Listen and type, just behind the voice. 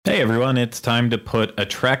Hey everyone, it's time to put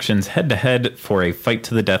attractions head to head for a fight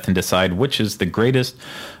to the death and decide which is the greatest,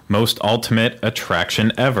 most ultimate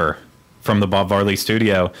attraction ever. From the Bob Varley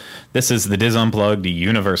Studio, this is the Diz Unplugged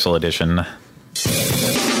Universal Edition.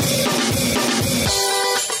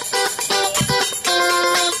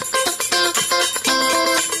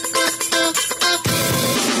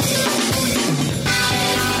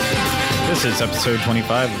 This is episode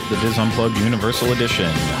 25 of the Diz Unplugged Universal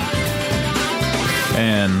Edition.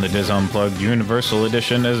 And the Diz Unplugged Universal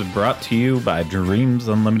Edition is brought to you by Dreams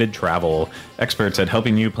Unlimited Travel, experts at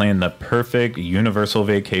helping you plan the perfect universal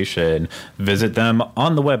vacation. Visit them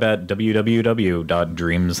on the web at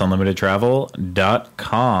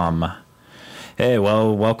www.dreamsunlimitedtravel.com. Hey,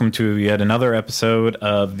 well, welcome to yet another episode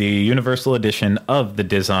of the Universal Edition of the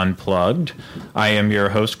Diz Unplugged. I am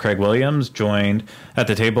your host, Craig Williams, joined at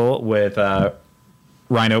the table with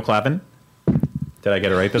Rhino Clavin. Did I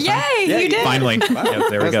get it right this time? Yay, you did. Finally. Wow. Yep,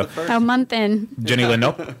 there we go. A month in. Jenny Lynn,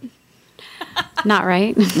 nope. Not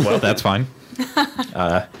right. Well, that's fine.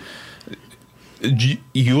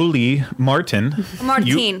 Yuli Martin.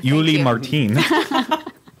 Yuli Martin.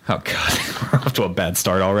 Oh, God. We're off to a bad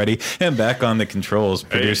start already. And back on the controls,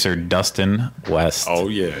 producer Dustin West. Oh,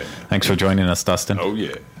 yeah. Thanks for joining us, Dustin. Oh,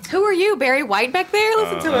 yeah. Who are you, Barry White back there?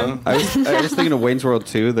 Listen to him. I was thinking of Wayne's World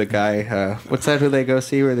 2, the guy, what's that who they go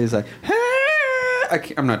see where he's like, hey!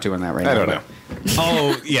 I'm not doing that right now. I don't know.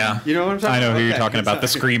 Oh, yeah. You know what I'm talking about? I know who you're Okay. talking about, the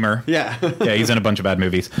Screamer. Yeah. Yeah, he's in a bunch of bad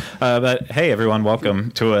movies. But hey, everyone,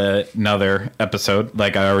 welcome to another episode.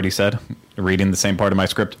 Like I already said, reading the same part of my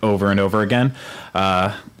script over and over again.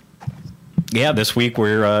 Yeah, this week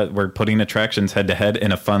we're putting attractions head to head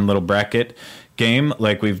in a fun little bracket game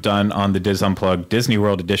like we've done on the Diz Unplugged Disney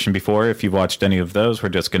World edition before. If you've watched any of those, we're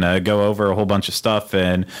just going to go over a whole bunch of stuff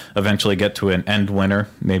and eventually get to an end winner,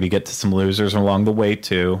 maybe get to some losers along the way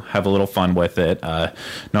too, have a little fun with it.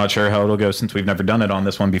 Not sure how it'll go since we've never done it on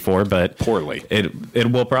this one before, but Poorly.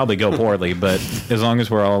 It will probably go poorly, but as long as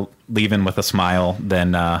we're all leaving with a smile,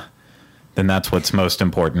 then that's what's most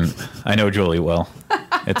important. I know Julie will.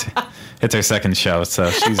 It's her second show, so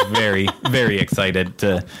she's very, very excited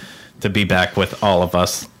to be back with all of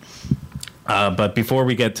us. But before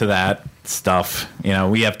we get to that stuff,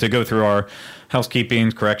 we have to go through our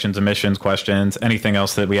housekeeping, corrections, omissions, questions, anything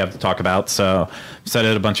else that we have to talk about. So I've said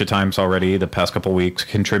it a bunch of times already the past couple weeks.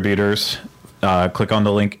 Contributors, click on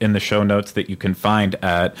the link in the show notes that you can find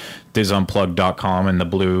at dizunplugged.com in the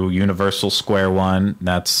blue universal square one.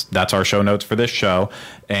 That's our show notes for this show.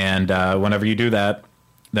 And whenever you do that,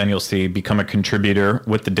 then you'll see become a contributor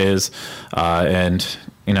with the Diz, and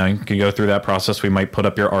you can go through that process. We might put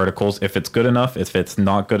up your articles if it's good enough. If it's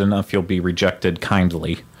not good enough, you'll be rejected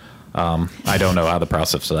kindly. I don't know how the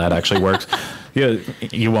process of that actually works.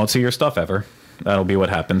 You won't see your stuff ever. That'll be what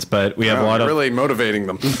happens. But we have a lot of really motivating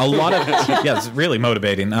them. A lot of yeah, it's really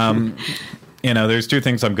motivating. There's two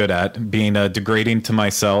things I'm good at: being degrading to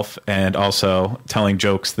myself and also telling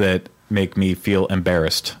jokes that make me feel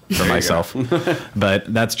embarrassed for myself.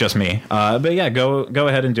 But that's just me. But yeah, go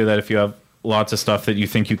ahead and do that if you have lots of stuff that you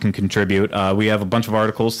think you can contribute. We have a bunch of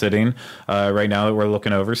articles sitting right now that we're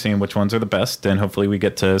looking over, seeing which ones are the best, and hopefully we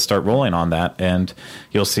get to start rolling on that, and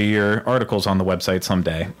you'll see your articles on the website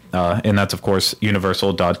someday. And that's, of course,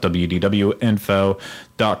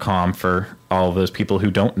 universal.wdwinfo.com for all of those people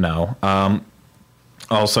who don't know.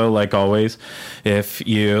 Also, like always, if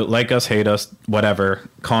you like us, hate us, whatever,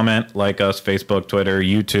 comment, like us, Facebook, Twitter,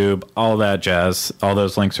 YouTube, all that jazz. All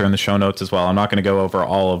those links are in the show notes as well. I'm not going to go over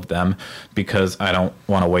all of them because I don't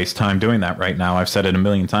want to waste time doing that right now. I've said it a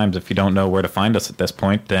million times. If you don't know where to find us at this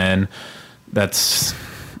point, then that's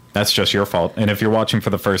just your fault. And if you're watching for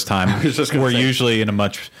the first time, we're usually in a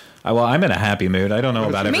much... Well, I'm in a happy mood. I don't know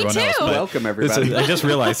about everyone else. But welcome, everybody. I just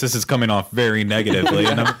realized this is coming off very negatively,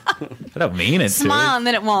 and I don't mean it to. Smile and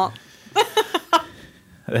then it won't.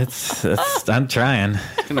 I'm trying.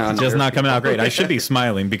 It's just not coming out great. I should be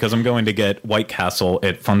smiling because I'm going to get White Castle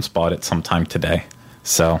at Fun Spot at some time today.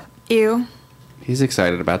 So. Ew. He's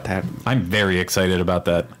excited about that. I'm very excited about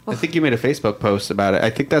that. I think you made a Facebook post about it. I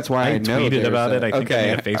think that's why I know. Tweeted about it. I think I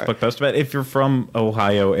made a Facebook post about it. If you're from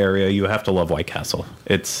Ohio area, you have to love White Castle.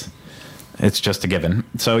 It's just a given.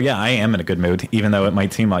 So yeah, I am in a good mood, even though it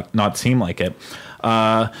might not seem like it.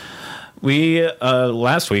 We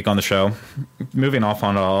last week on the show, moving off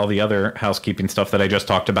on all the other housekeeping stuff that I just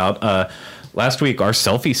talked about. Last week, our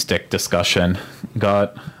selfie stick discussion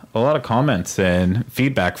got a lot of comments and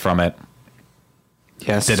feedback from it.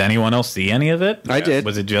 Yes. Did anyone else see any of it? I did.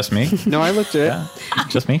 Was it just me? No, I looked at it.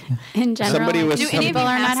 Just me? In general, Somebody was- Do any of you people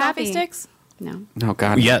are have not selfie happy. sticks? No. Oh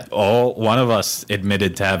God. Yet one of us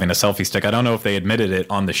admitted to having a selfie stick. I don't know if they admitted it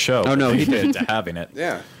on the show. Oh, no, but he they did. admitted to having it.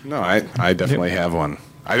 Yeah. No, I definitely have one.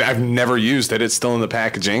 I've never used it. It's still in the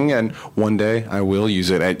packaging, and one day I will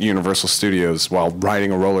use it at Universal Studios while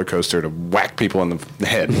riding a roller coaster to whack people in the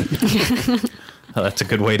head. Well, that's a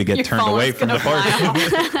good way to get Your turned away phone's from the gonna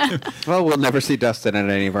party. fly off. Well, we'll never see Dustin at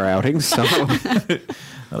any of our outings, so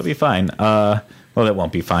That'll be fine. Well, that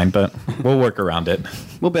won't be fine, but we'll work around it.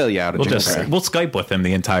 we'll bail you out. We'll Skype with him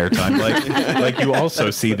the entire time, like you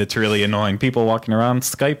also see that's really annoying people walking around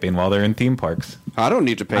Skyping while they're in theme parks. I don't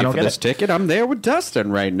need to pay I don't for get this it. ticket. I'm there with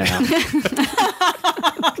Dustin right now.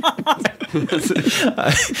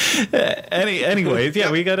 Anyways,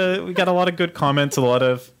 yeah, we got a lot of good comments, a lot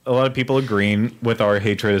of people agreeing with our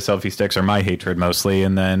hatred of selfie sticks, or my hatred mostly,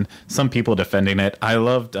 and then some people defending it. I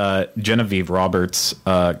loved Genevieve Roberts'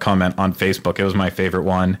 comment on Facebook. It was my favorite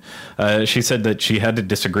one. She said that she had to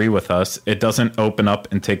disagree with us. It doesn't open up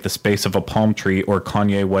and take the space of a palm tree or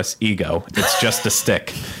Kanye West's ego. It's just a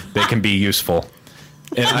stick. They can be useful.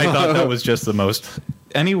 And I thought that was just the most...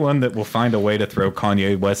 Anyone that will find a way to throw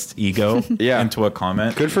Kanye West's ego into a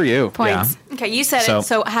comment. Good for you. Points. Okay, you said So- it,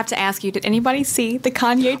 so I have to ask you, did anybody see the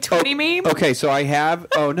Kanye Twitty meme? Okay, so I have.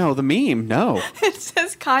 Oh no, the meme. No. It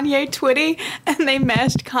says Kanye Twitty, and they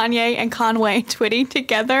meshed Kanye and Conway Twitty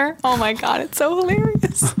together. Oh my god, it's so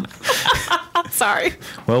hilarious. Sorry.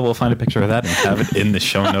 Well, we'll find a picture of that and have it in the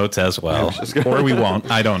show notes as well. Or we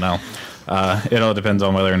won't. I don't know. It all depends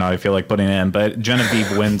on whether or not I feel like putting it in. But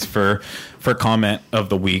Genevieve wins for comment of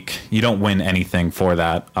the week. You don't win anything for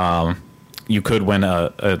that. You could win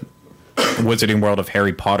a Wizarding World of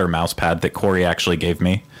Harry Potter mouse pad that Corey actually gave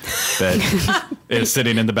me. That is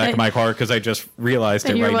sitting in the back of my car because I just realized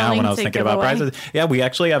That it you're right now when willing I was to thinking give about away. prizes. Yeah, we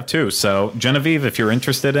actually have two. So Genevieve, if you're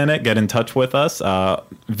interested in it, get in touch with us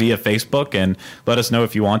via Facebook and let us know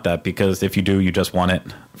if you want that, because if you do, you just want it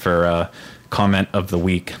for comment of the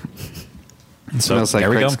week. So Smells like there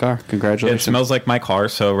we Craig's go. car. Congratulations. It smells like my car.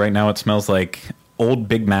 So right now it smells like old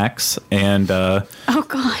Big Macs and Oh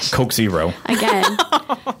gosh. Coke Zero. Again.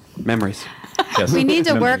 Memories. Yes. We need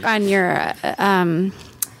to work on your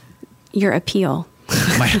appeal.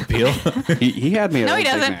 My appeal. He had me. At No, he Old Big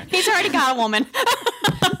doesn't. Mac. He's already got a woman.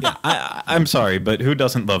 I'm sorry, but who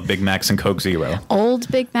doesn't love Big Macs and Coke Zero? Old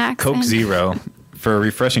Big Macs. Coke and- Zero, for a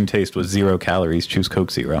refreshing taste with 0 calories, choose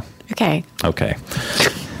Coke Zero. Okay. Okay.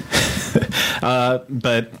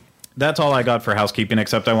 But that's all I got for housekeeping,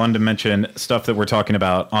 except I wanted to mention stuff that we're talking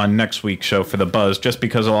about on next week's show for the Buzz, just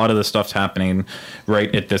because a lot of the stuff's happening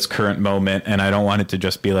right at this current moment, and I don't want it to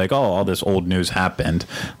just be like, oh, all this old news happened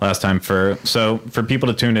last time. So for people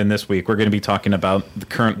to tune in this week, we're going to be talking about the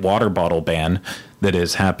current water bottle ban that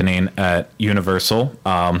is happening at Universal.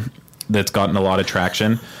 That's gotten a lot of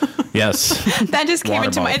traction. Yes. That just came Water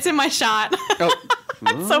into my. bottle. It's in my shot. Oh.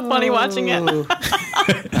 It's so funny watching it.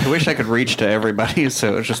 I wish I could reach to everybody,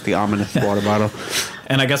 so it's just the ominous water bottle.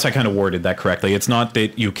 And I guess I kind of worded that correctly. It's not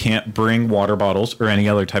that you can't bring water bottles or any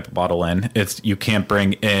other type of bottle in. It's you can't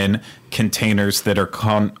bring in containers that are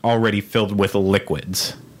already filled with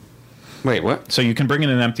liquids. Wait, what? So you can bring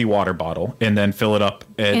in an empty water bottle and then fill it up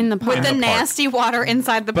In the park. With the park. nasty water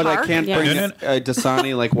inside the But park. I can't Yeah. bring No, a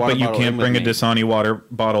Dasani like water But you bottle can't in bring a with me. Dasani water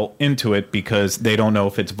bottle into it because they don't know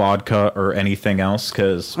if it's vodka or anything else.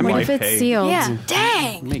 Because What if it's sealed? Yeah.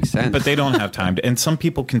 Dang. Makes sense. But they don't have time to. And some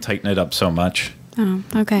people can tighten it up so much Oh,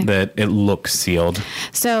 okay. that it looks sealed.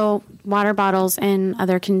 So water bottles and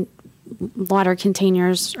other water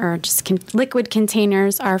containers or just liquid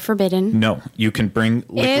containers are forbidden. No, you can bring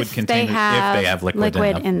liquid If they containers have if they have liquid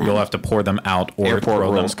liquid in in them. them. You'll have to pour them out or Airport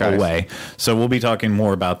throw rules, them guys. away. So we'll be talking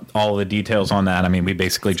more about all the details on that. I mean, we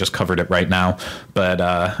basically just covered it right now,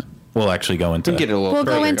 but we'll actually go into Get it a little We'll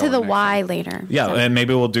go further into the going next why later. yeah, So- and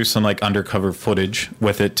maybe we'll do some like undercover footage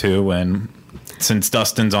with it too. And since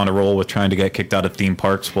Dustin's on a roll with trying to get kicked out of theme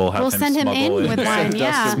parks, we'll have We'll send him smuggle in with one.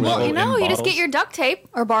 Yeah. smuggle Well, you know, in you just bottles. get your duct tape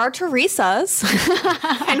or borrow Teresa's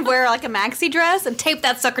and wear like a maxi dress and tape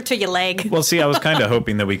that sucker to your leg. Well, see, I was kind of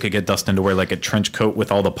hoping that we could get Dustin to wear like a trench coat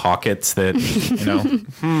with all the pockets that, you know.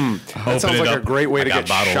 That sounds like a great way I to got get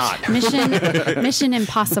bottles. shot. Mission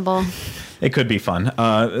Impossible. It could be fun.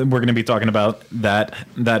 We're going to be talking about that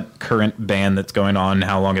current ban that's going on,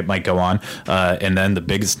 how long it might go on, and then the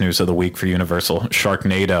biggest news of the week for Universal: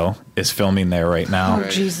 Sharknado is filming there right now. Oh,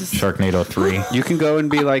 Jesus. Sharknado 3. You can go and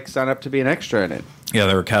be like, sign up to be an extra in it. Yeah,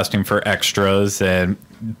 they were casting for extras, and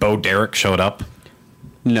Bo Derek showed up.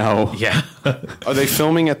 No. Yeah. Are they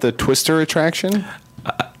filming at the Twister attraction?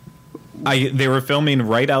 They were filming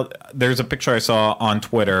right out. There's a picture I saw on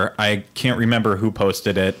Twitter. I can't remember who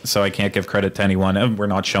posted it, so I can't give credit to anyone. And we're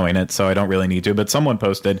not showing it, so I don't really need to. But someone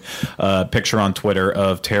posted a picture on Twitter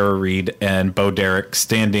of Tara Reid and Bo Derek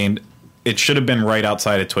standing. It should have been right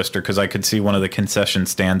outside of Twister because I could see one of the concession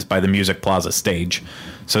stands by the Music Plaza stage.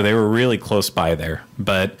 So they were really close by there.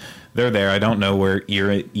 But they're there. I don't know where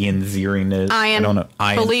Ian Ziering is. I don't know.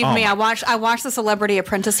 Believe me, I watched The Celebrity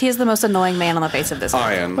Apprentice. He is the most annoying man on the face of this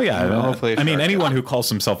earth. Ian. Well, yeah. Hopefully I mean, anyone who calls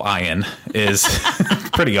himself Ian is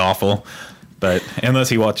pretty awful. But unless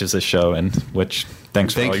he watches this show, and which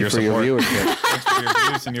thanks for all your support. viewership. Thanks for your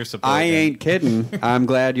views and your support. I ain't kidding. I'm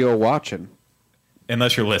glad you're watching.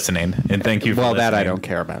 Unless you're listening, and thank you for Well, listening. that I don't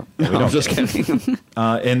care about. don't I'm just kidding.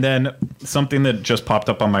 And then something that just popped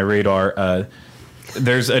up on my radar,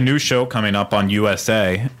 there's a new show coming up on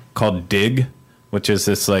USA called Dig, which is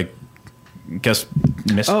this, like, I guess,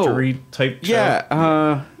 mystery type show.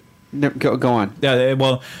 Yeah. No, go on. Yeah,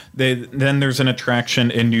 well, then there's an attraction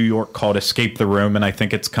in New York called Escape the Room, and I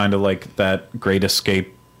think it's kind of like that Great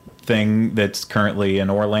Escape thing that's currently in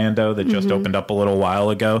Orlando that just opened up a little while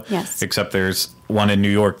ago. Yes. Except there's one in New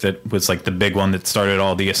York that was like the big one that started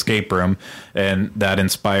all the escape room, and that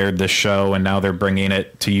inspired the show, and now they're bringing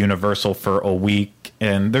it to Universal for a week,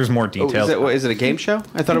 and there's more details. Is it a game show?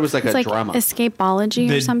 I thought it was like It's a like drama. Escapology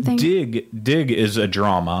or something. Dig is a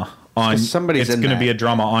drama on. Somebody's it's in going to that. be a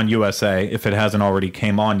drama on USA if it hasn't already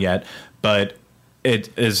came on yet, but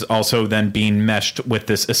it is also then being meshed with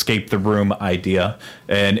this escape the room idea,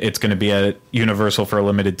 and it's going to be at Universal for a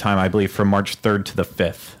limited time, I believe, from March 3rd to the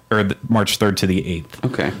 5th, or March 3rd to the 8th.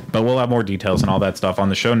 Okay. But we'll have more details and all that stuff on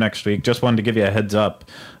the show next week. Just wanted to give you a heads up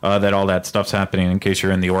that all that stuff's happening in case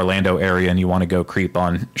you're in the Orlando area and you want to go creep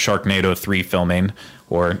on Sharknado 3 filming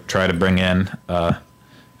or try to bring in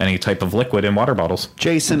any type of liquid in water bottles.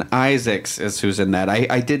 Jason Isaacs is who's in that.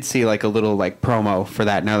 I did see like a little like promo for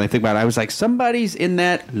that. Now that I think about it, I was like, somebody's in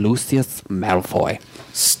that. Lucius Malfoy.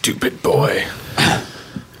 Stupid boy.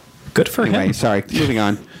 Good for Anyway, him. sorry. Moving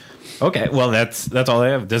on. Okay, well, that's all I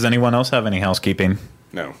have. Does anyone else have any housekeeping?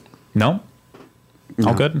 No. No?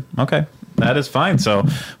 All good? Okay. That is fine. So,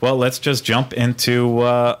 well, let's just jump into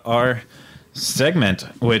our segment,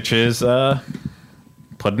 which is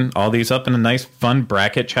putting all these up in a nice, fun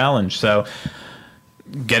bracket challenge. So,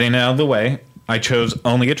 getting it out of the way, I chose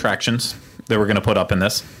only attractions that we're going to put up in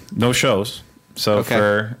this. No shows. So,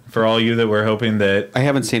 Okay. for all you that were hoping that... I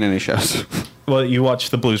haven't seen any shows. Well, you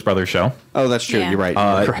watched the Blues Brothers show. Oh, that's true. Yeah. You're right.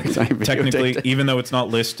 You're correct. I Technically, videotaped it. even though it's not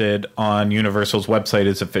listed on Universal's website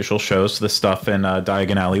as official shows, the stuff in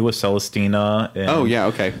Diagon Alley with Celestina and Oh, yeah.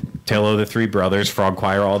 Okay. Tale of the Three Brothers, Frog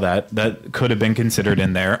Choir, all that could have been considered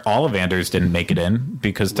in there. Ollivanders didn't make it in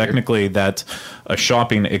because technically that's a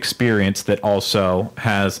shopping experience that also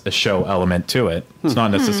has a show element to it. It's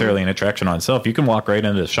not necessarily an attraction on itself. You can walk right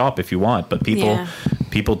into the shop if you want, but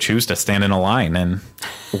people choose to stand in a line and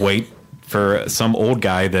wait for some old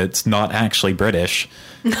guy that's not actually British,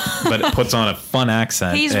 but it puts on a fun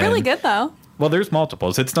accent. He's really good, though. Well, there's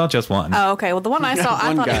multiples. It's not just one. Oh, okay. Well, the one I saw, I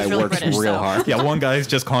One thought he guy was really works British. real so. hard. Yeah, one guy's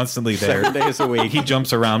just constantly there. 7 days a week. He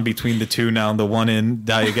jumps around between the two now, the one in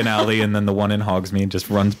Diagon Alley and then the one in Hogsmeade, just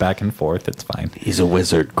runs back and forth. It's fine. He's a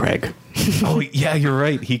wizard, Craig. Oh, yeah, you're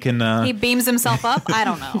right. He can... He beams himself up. I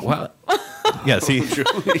don't know. well, yes, he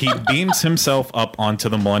beams himself up onto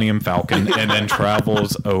the Millennium Falcon and then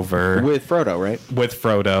travels over With Frodo, right? with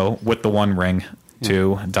Frodo with the One Ring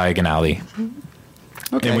to Diagon Alley.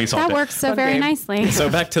 Okay. And we solved That it. works so Fun very game. nicely. So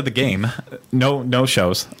back to the game. No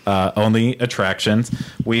shows. Only attractions.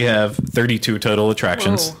 We have 32 total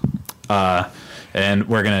attractions. And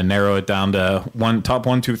we're gonna narrow it down to top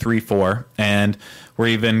 1, 2, 3, 4, and we're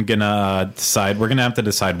even gonna decide. We're gonna have to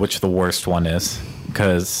decide which the worst one is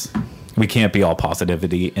because we can't be all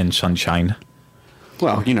positivity and sunshine.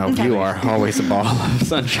 Well, you know, Okay. you are always a ball of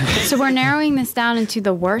sunshine. So we're narrowing this down into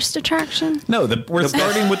the worst attraction? No, we're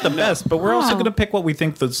starting with the best, but we're also Oh. gonna pick what we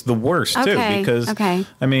think that's the worst too. Okay, Because okay.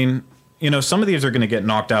 I mean, some of these are gonna get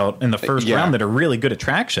knocked out in the first Yeah. round that are really good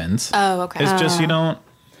attractions. Oh, okay. It's just you don't.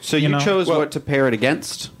 So you know, chose well- what to pair it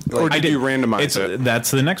against? Or did you randomize It's it? That's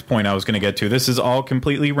the next point I was going to get to. This is all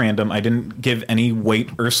completely random. I didn't give any weight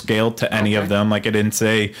or scale to any of them. Like I didn't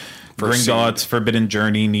say Gringotts, Forbidden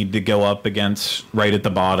Journey need to go up against right at the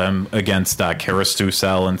bottom against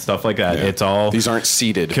Carousel and stuff like that. Yeah. It's all These aren't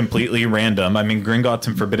seeded. completely random. I mean, Gringotts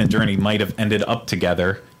and Forbidden Journey might have ended up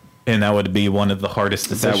together, and that would be one of the hardest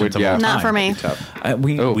decisions would- of yeah. all time. Not for me.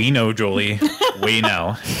 We know, Julie. We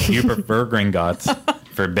know. You prefer Gringotts.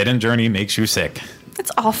 Forbidden Journey makes you sick.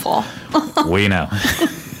 It's awful. We know.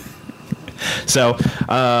 So,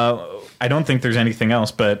 I don't think there's anything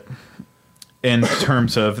else, but in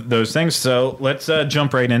terms of those things. So let's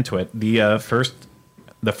jump right into it.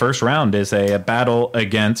 The first round is a battle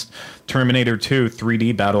against Terminator 2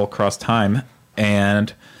 3D Battle Across Time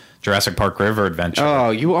and Jurassic Park River Adventure.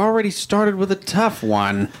 Oh, you already started with a tough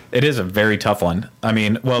one. It is a very tough one. I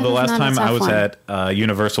mean, well, the last time I was at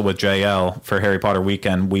Universal with JL for Harry Potter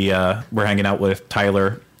weekend, we were hanging out with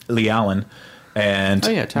Tyler Lee Allen, and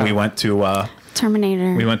we went to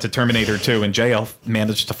Terminator. We went to Terminator 2, and JL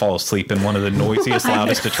managed to fall asleep in one of the noisiest,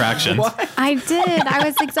 loudest attractions. I did. I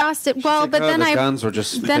was exhausted. Well, but then the guns were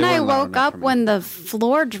just. Then they I weren't loud woke enough up for me. when the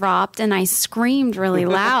floor dropped, and I screamed really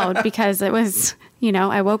loud because it was,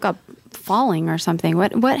 I woke up falling or something.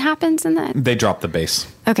 What happens in that? They dropped the bass.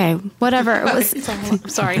 Okay, whatever. It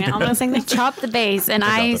was. Sorry, now I'm going to sing They this. chopped the bass, and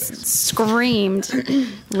I screamed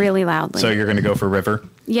really loudly. So you're going to go for River?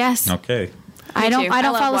 Yes, Okay. I Me don't. too. I I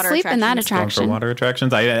don't love fall water asleep in that attractions. Going for attraction. water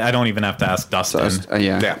attractions? I don't even have to ask Dustin.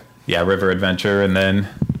 Yeah. Yeah, River Adventure, and then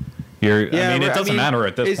you're. I mean, it doesn't matter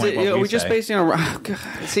at this point. What Are we we just say. basing on? Oh, God.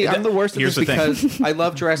 See, I'm the worst at Here's this the thing. because I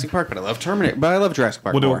love Jurassic Park, but I love Terminator, but I love Jurassic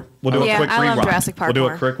Park We'll more. do a Yeah, quick I love rewind. Jurassic Park we'll do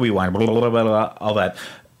more. a quick rewind. Blah, blah, blah, blah, blah, all that.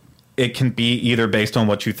 It can be either based on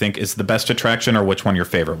what you think is the best attraction or which one your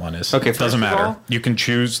favorite one is. Okay, It doesn't first of matter. all- You can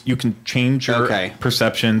choose. You can change your Okay.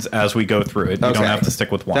 perceptions as we go through it. You don't Okay. have to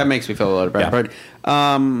stick with one. That makes me feel a little better. Yeah.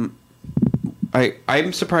 But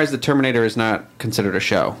I'm surprised that Terminator is not considered a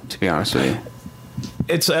show. To be honest with you,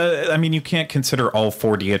 It's. I mean, you can't consider all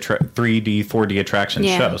 3D, 4D attraction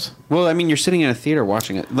Yeah. shows. well, I mean, you're sitting in a theater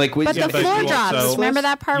watching it. Like, But the but floor you drops. also- Remember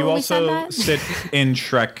that part You where we said also that? sit in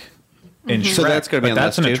Shrek. In Shrek, so that's going to be but on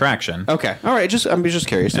that's the an list, too? attraction. Okay, all right. I'm just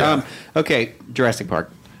curious. Yeah. Okay, Jurassic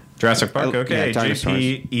Park. Jurassic Park. Yeah, Okay, dinosaurs.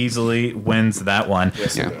 JP easily wins that one.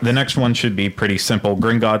 Yes, Yeah. it does. The next one should be pretty simple: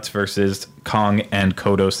 Gringotts versus Kong and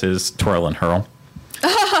Kodos's Twirl and Hurl.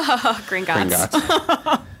 Gringotts.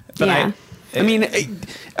 Gringotts. But Yeah. I mean,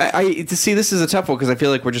 I to see this is a tough one because I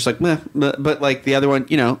feel like we're just like, meh, but like the other one,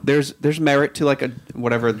 there's merit to like a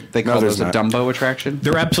whatever they call there's those, a not. Dumbo attraction.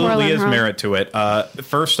 There absolutely Twirl and is Hurl. merit to it.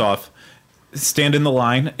 First off, stand in the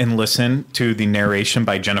line and listen to the narration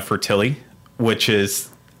by Jennifer Tilly, which is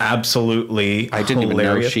absolutely I didn't even know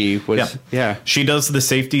hilarious. she was- yeah. She does the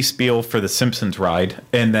safety spiel for the Simpsons ride,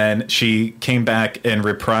 and then she came back and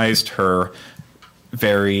reprised her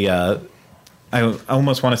very I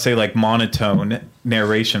almost want to say like monotone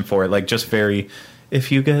narration for it, like just very, if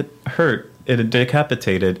you get hurt,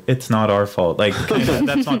 decapitated, it's not our fault. Like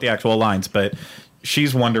that's not the actual lines, but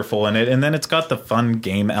she's wonderful in it. And then it's got the fun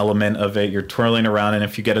game element of it. You're twirling around, and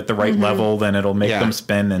if you get at the right level, then it'll make Yeah. them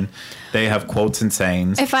spin. And they have quotes and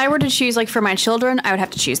sayings. If I were to choose, like, for my children, I would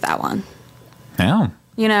have to choose that one. Yeah.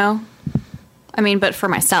 You know? I mean, but for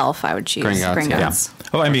myself, I would choose Gringotts, Gringotts. Yeah.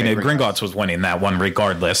 Oh, I mean, Okay, Gringotts was winning that one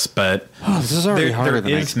regardless, but Oh, this is already harder there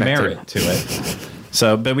than I is expected. merit to it.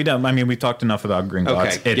 So, but we don't. I mean, we've talked enough about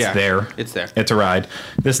Gringotts. Okay, It's yeah, there. it's there. It's a ride.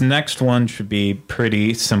 This next one should be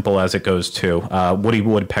pretty simple as it goes too. Woody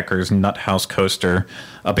Woodpecker's Nut House Coaster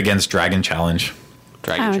up against Dragon Challenge.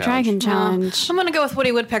 Dragon Challenge. I'm going to go with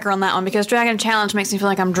Woody Woodpecker on that one because Dragon Challenge makes me feel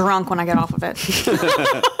like I'm drunk when I get off of it.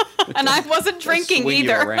 And I wasn't drinking Swing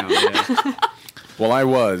you either. around, yeah. Well, I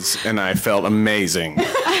was, and I felt amazing.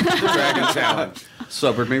 Dragon Challenge.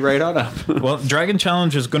 Sobered me right on up. Well, Dragon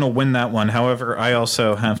Challenge is going to win that one. However, I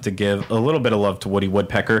also have to give a little bit of love to Woody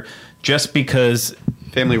Woodpecker just because.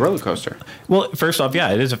 Family roller coaster. Well, first off,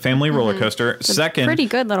 yeah, it is a family roller coaster. Second, Pretty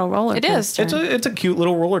good little roller It is. coaster. it's a cute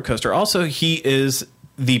little roller coaster. Also, he is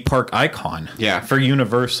the park icon for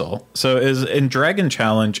Universal. So and Dragon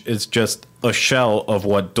Challenge is just a shell of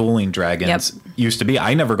what Dueling Dragons used to be.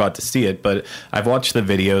 I never got to see it, but I've watched the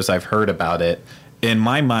videos, I've heard about it. In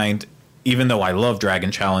my mind, even though I love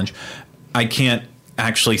Dragon Challenge, I can't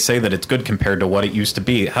actually say that it's good compared to what it used to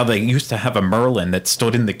be. How they used to have a Merlin that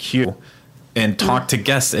stood in the queue and talked to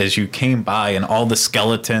guests as you came by, and all the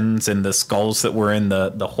skeletons and the skulls that were in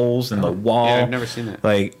the holes in the wall. Yeah, I've never seen that.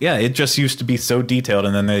 Like, yeah, it just used to be so detailed,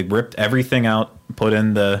 and then they ripped everything out, put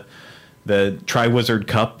in the Triwizard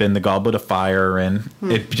Cup and the Goblet of Fire, and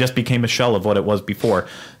it just became a shell of what it was before.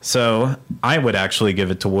 So I would actually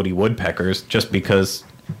give it to Woody Woodpeckers just because,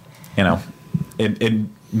 it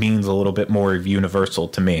means a little bit more of Universal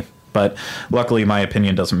to me. But luckily, my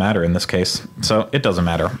opinion doesn't matter in this case, so it doesn't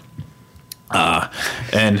matter.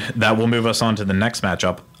 And that will move us on to the next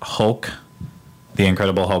matchup: Hulk, the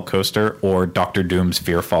Incredible Hulk coaster, or Doctor Doom's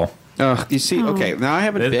Fearfall. Oh, you see, okay. Now I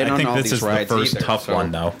haven't been I on think all this these is the rides first either, tough so-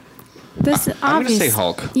 one, though. This I'm gonna obvious. say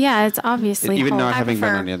Hulk. Yeah, it's obviously Even Hulk. though I I haven't been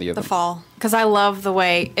prefer on any of the them. fall because I love the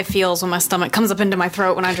way it feels when my stomach comes up into my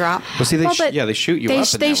throat when I drop. Well, see, Well, but they shoot you they,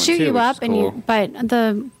 up. in They that one, shoot too, you which up, is and cool. but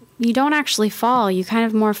the you don't actually fall. You kind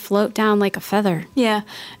of more float down like a feather. Yeah,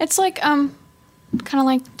 it's like kind of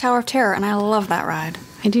like Tower of Terror, and I love that ride.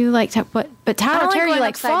 I do like but I Tower don't of Terror, going you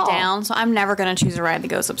like upside fall down, so I'm never going to choose a ride that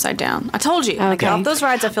goes upside down. I told you. Like, Okay. off those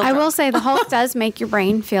rides, I feel. I will drunk. say the Hulk does make your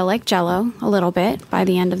brain feel like Jello a little bit by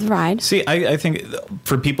the end of the ride. See, I think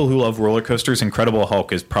for people who love roller coasters, Incredible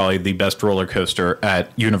Hulk is probably the best roller coaster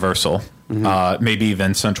at Universal. Maybe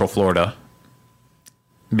even Central Florida.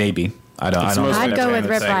 Maybe. I don't know. I'd go with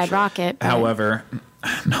Rip Say. Ride Rocket. but However,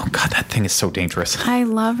 no, God, that thing is so dangerous. I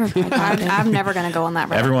love Rip Ride Rocket. I'm never going to go on that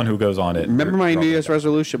ride. Everyone who goes on it. Remember my New probably Year's does.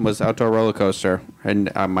 resolution was outdoor roller coaster,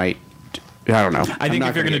 and I might. I don't know. I think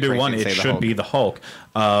if you're going to do one, it should be the Hulk.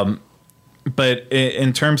 But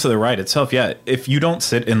in terms of the ride itself, yeah, if you don't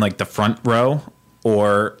sit in like the front row,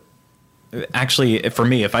 or actually, for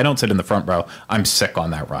me, if I don't sit in the front row, I'm sick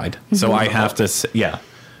on that ride. So I have to, yeah.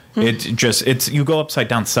 It's you go upside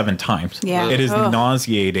down 7 times. Yeah. It is Ugh.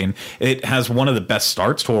 nauseating. It has one of the best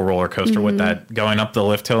starts to a roller coaster with that going up the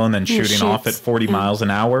lift hill and then shooting off at shoots. 40 miles an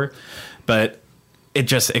hour. But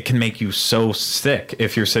it can make you so sick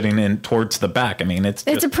if you're sitting in towards the back. I mean, it's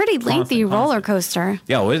It's a just pretty lengthy constant. roller coaster.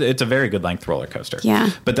 Yeah, well, it's a very good length roller coaster. Yeah.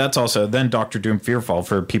 But that's also then Doctor Doom Fearfall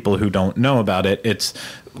for people who don't know about it. It's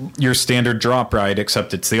your standard drop ride,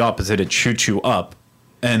 except it's the opposite. It shoots you up,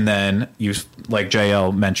 and then you, like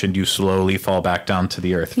JL mentioned, you slowly fall back down to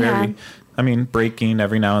the earth. Yeah. Very, I mean, braking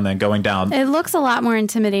every now and then, going down. It looks a lot more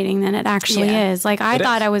intimidating than it actually Yeah. is. Like I It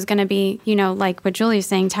thought is. I was going to be, like what Julie's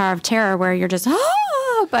saying, Tower of Terror, where you're just,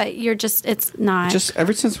 but you're just, it's not. Just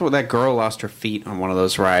ever since that girl lost her feet on one of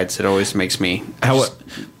those rides, it always makes me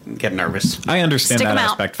get nervous. I understand Stick that 'em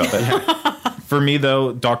out. aspect of it. For me,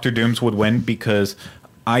 though, Doctor Doom's would win because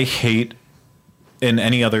I hate in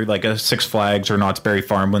any other, like a Six Flags or Knott's Berry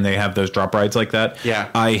Farm, when they have those drop rides like that. Yeah.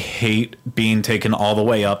 I hate being taken all the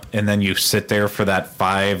way up and then you sit there for that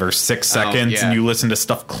 5 or 6 seconds yeah. and you listen to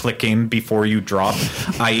stuff clicking before you drop.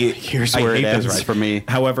 Here's I where hate it those ends rides. for me.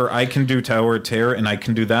 However, I can do Tower of Terror and I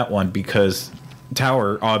can do that one because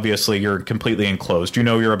Tower, obviously, you're completely enclosed. You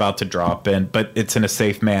know you're about to drop in, but it's in a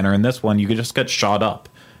safe manner. In this one, you just get shot up.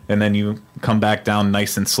 And then you come back down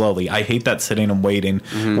nice and slowly. I hate that sitting and waiting,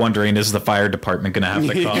 wondering, is the fire department going to have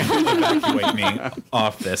to come evacuate me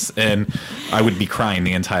off this? And I would be crying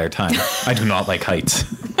the entire time. I do not like heights.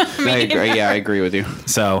 I agree. Yeah, I agree with you.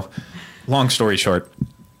 So, long story short,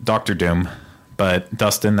 Dr. Doom. But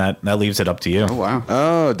Dustin, that leaves it up to you. Oh wow.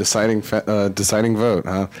 Oh, deciding vote,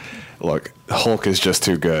 huh? Look, Hulk is just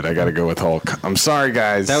too good. I got to go with Hulk. I'm sorry,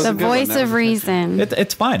 guys. That was the a good one. voice That was of a good- reason.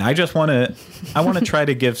 It's fine. I just want to try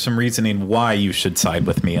to give some reasoning why you should side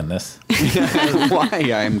with me in this. Why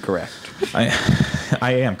I am correct.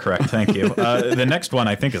 I am correct. Thank you. The next one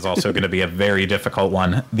I think is also going to be a very difficult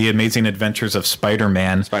one. The Amazing Adventures of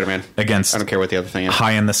Spider-Man. Spider-Man. Against I don't care what the other thing is.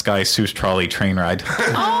 High in the Sky Seuss Trolley Train Ride.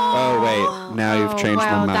 Oh wait, now you've changed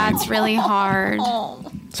wow, my mind. that's really hard.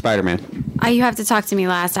 Spider-Man. You have to talk to me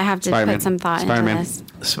last. I have to Spider-Man. put some thought Spider-Man. into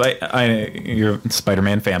this. You're a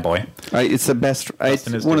Spider-Man fanboy. It's the best. It's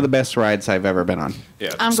is one of good. the best rides I've ever been on.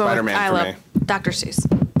 Yeah, I'm going. Spider-Man I for love me. Dr. Seuss.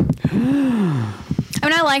 I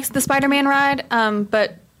mean, I like the Spider-Man ride,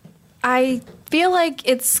 but I feel like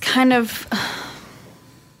it's kind of.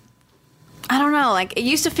 I don't know. Like it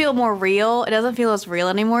used to feel more real. It doesn't feel as real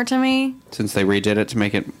anymore to me. Since they redid it to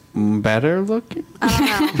make it better looking.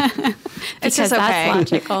 It's Because just that's okay.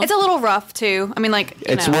 logical. It's a little rough too. I mean, like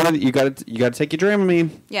It's one of the, you got to take your Dramamine.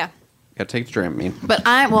 yeah. Got to take the Dramamine. But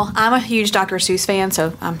I'm a huge Dr. Seuss fan,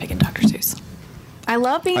 so I'm picking Dr. Seuss. I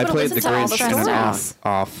love being I able to played listen the to all the Grinch in an stories.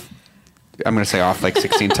 off. I'm going to say off like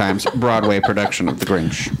 16 times. Broadway production of the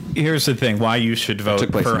Grinch. Here's the thing: why you should vote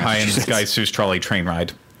Took place for in High in the Sky Massachusetts. Seuss Trolley Train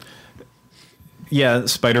Ride. Yeah,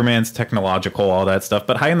 Spider-Man's technological, all that stuff,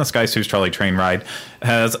 but High in the Sky Seuss Trolley Train Ride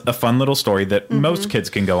has a fun little story that most kids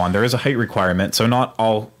can go on. There is a height requirement, so not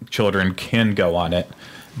all children can go on it,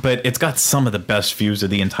 but it's got some of the best views of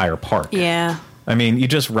the entire park. Yeah. I mean, you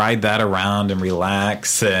just ride that around and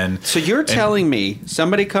relax, and So you're telling me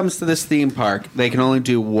somebody comes to this theme park, they can only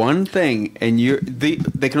do one thing, and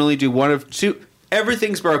they can only do one of two.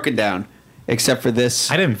 Everything's broken down except for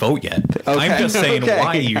this. I didn't vote yet. Okay. I'm just saying Okay.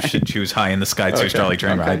 why you should choose High in the Sky Seuss Trolley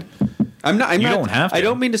Train Ride. I'm not. You don't have to. I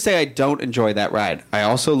don't mean to say I don't enjoy that ride. I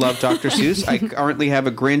also love Dr. Seuss. I currently have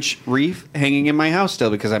a Grinch wreath hanging in my house still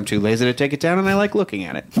because I'm too lazy to take it down, and I like looking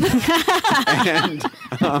at it.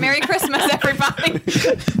 And Merry Christmas, everybody.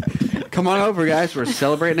 come on over, guys. We're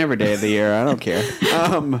celebrating every day of the year. I don't care.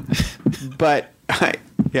 But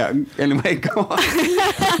Yeah. Anyway, go on.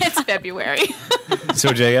 It's February. So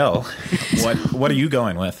JL, what are you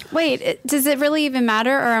going with? Wait, does it really even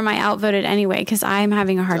matter, or am I outvoted anyway? Because I'm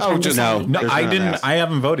having a hard time. just deciding. No, There's I none of didn't. that. I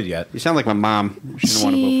haven't voted yet. You sound like my mom. She didn't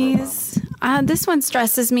want to vote for her mom. Jeez. This one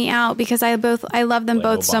stresses me out because I love them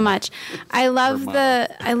Well, both so Obama. much. I love the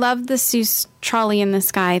Seuss trolley in the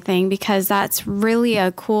sky thing because that's really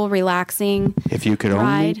a cool, relaxing. If you could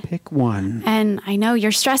Ride. only pick one. And I know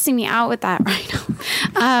you're stressing me out with that right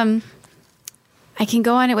now. I can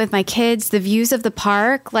go on it with my kids. The views of the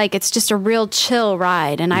park, like it's just a real chill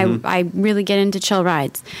ride, and I really get into chill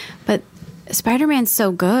rides. But Spider-Man's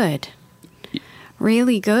so good,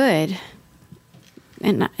 really good,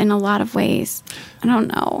 in a lot of ways. I don't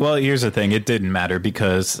know. Well, here's the thing. It didn't matter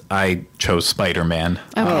because I chose Spider-Man.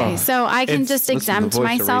 Okay, so I can It's- just listen to the exempt voice of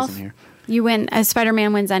myself. reason here. You win.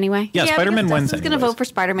 Spider-Man wins anyway. Yeah, Spider-Man because wins. Dustin's going to anyways. vote for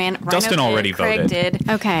Spider-Man. Rhino Dustin did, already Craig voted. did.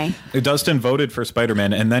 Okay. Dustin voted for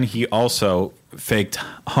Spider-Man, and then he also faked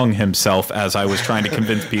hung himself as I was trying to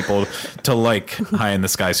convince people to like High in the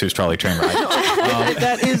Sky Seuss Trolley Train Ride.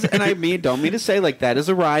 That is, and don't mean to say like that is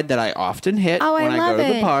a ride that I often hit Oh, I when I love go to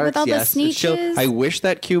the it. parks. With all the yes, the show- sneeches. I wish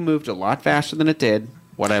that queue moved a lot faster than it did.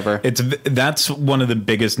 Whatever. That's one of the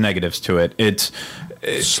biggest negatives to it.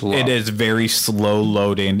 Slow. It is very slow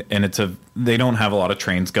loading, and they don't have a lot of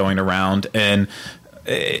trains going around, and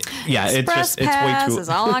Express it's Pass way too. is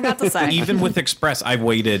all I got to say. Even with Express, I've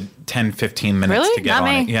waited 10, 15 minutes Really? to get Not on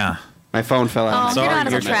me. it. Yeah. My phone fell out. Oh, of my you're Sorry, not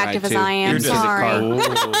as you're attractive as too. I am. You're just a Sorry.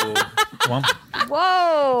 Well,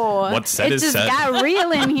 Whoa. what's said It is just said. got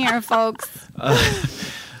real in here, folks.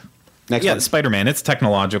 Next Yeah, one. Spider-Man. It's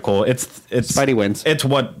technological. It's Spidey wins. It's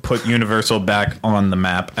what put Universal back on the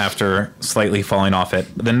map after slightly falling off it.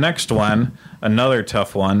 The next one, another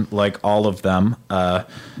tough one, like all of them.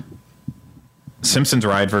 Simpsons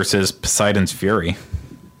Ride versus Poseidon's Fury.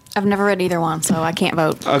 I've never read either one, so I can't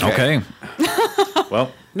vote. Okay.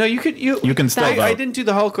 Well, No, you could. You can still I vote. didn't do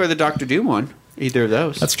the Hulk or the Doctor Doom one. Either of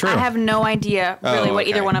those. that's true. I have no idea really Oh, what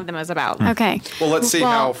either okay. one of them is about. Okay. Well, let's see Well-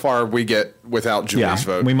 how far we get without Julie's yeah,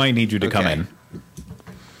 vote. we might need you to come Okay. in.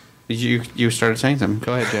 You started saying something.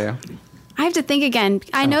 Go ahead, JL. I have to think again.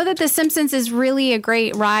 I know that The Simpsons is really a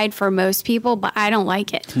great ride for most people, but I don't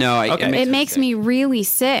like it. No, Okay. It makes me really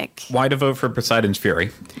sick. Why to vote for Poseidon's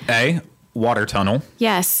Fury? A, water tunnel.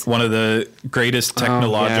 Yes. One of the greatest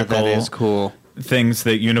technological that is cool. things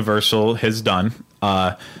that Universal has done.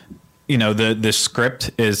 The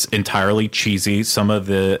script is entirely cheesy. Some of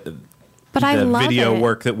the But I love video it.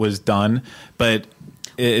 work that was done, but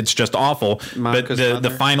it's just awful. Monica's but the mother,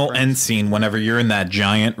 final friends. end scene, whenever you're in that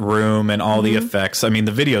giant room and all Mm-hmm. the effects, I mean,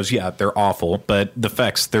 the videos, yeah, they're awful, but the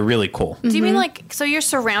effects, they're really cool. Do you mean like, so you're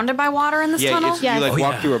surrounded by water in this Yeah, tunnel? it's, Yes. you like Oh,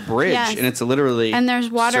 walk yeah. through a bridge, Yes. and it's literally And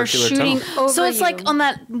there's water circular shooting tunnel. over So it's you. like on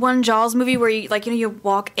that one Jaws movie where you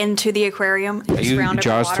walk into the aquarium and Are you're you surrounded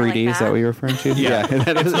Jaws by water 3D? like Is that what you're referring to? Yeah.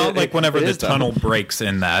 that is- It's not like whenever it the is, though. tunnel breaks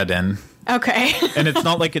in that, and Okay. it's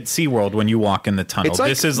not like it's SeaWorld when you walk in the tunnel. It's like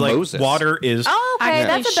this is like Moses. water is. Oh, okay. Actually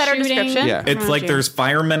That's a better shooting- description. Yeah. It's like there's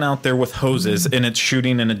firemen out there with hoses, and it's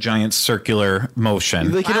shooting in a giant circular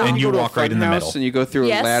motion, Like, and you go to a walk right in the funhouse middle. And you go through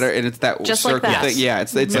Yes. a ladder, and it's that Just like circle that. thing. Yeah,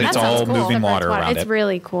 it's But That it's sounds all cool. moving water around It's it.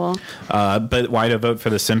 really cool. But why to vote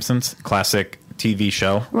for The Simpsons? Classic TV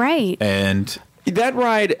show. Right. And that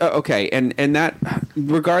ride. Okay, and that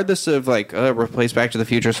regardless of like replace Back to the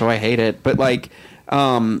Future, so I hate it. But like,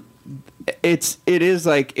 it is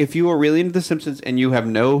like if you are really into The Simpsons and you have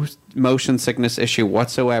no motion sickness issue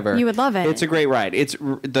whatsoever, You would love it. It's a great ride. It's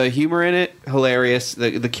the humor in it hilarious.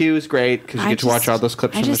 The queue is great because you get to watch all those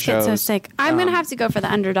clips I from the just get shows. so sick. I'm gonna have to go for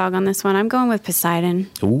the underdog on this one. I'm going with Poseidon.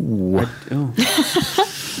 ooh,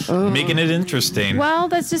 Oh. making it interesting. Well,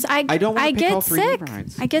 that's just I don't wanna I pick get all three sick.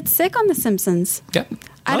 rides. I get sick on The Simpsons. yeah.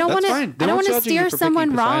 I don't that's want to. fine. They I don't won't want to judge you steer for someone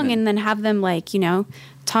picking wrong Poseidon. and then have them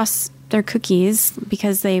toss their cookies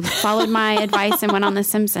because they followed my advice and went on The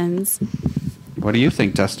Simpsons. What do you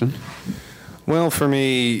think, Dustin? Well, for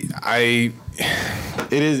me, it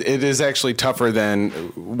is actually tougher than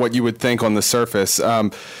what you would think on the surface.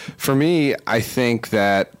 For me, I think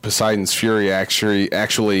that Poseidon's Fury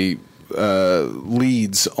actually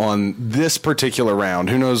leads on this particular round.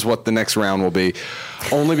 Who knows what the next round will be?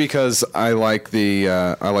 Only because I like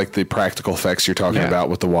the practical effects you're talking Yeah. about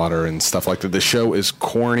with the water and stuff like that. The show is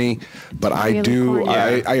corny, but I Really do corny.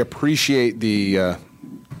 I appreciate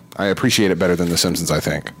I appreciate it better than The Simpsons, I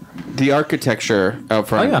think. The architecture out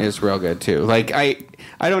front Oh, yeah. is real good too. Like I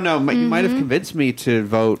don't know. You might have convinced me to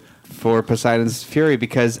vote for Poseidon's Fury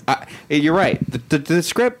because you're right. The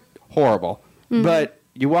script horrible, but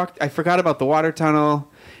you walk. I forgot about the water tunnel.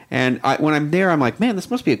 And when I'm there, I'm like, man,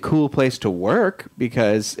 this must be a cool place to work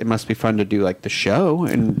because it must be fun to do like the show.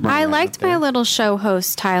 And I liked my little show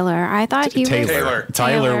host, Tyler. I thought he was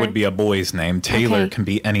Tyler would be a boy's name. Taylor Okay. can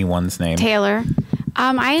be anyone's name. Taylor.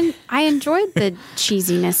 I enjoyed the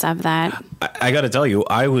cheesiness of that. I got to tell you,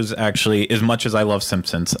 I was actually, as much as I love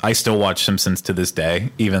Simpsons, I still watch Simpsons to this day,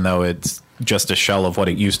 even though it's just a shell of what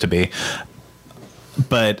it used to be.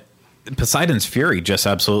 But Poseidon's Fury just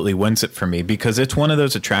absolutely wins it for me because it's one of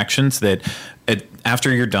those attractions that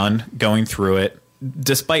after you're done going through it,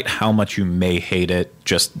 despite how much you may hate it,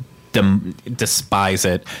 just despise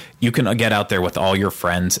it, you can get out there with all your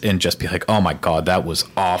friends and just be like, oh my God, that was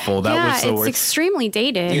awful. That was the it's worst. extremely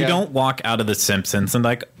dated. You don't walk out of The Simpsons and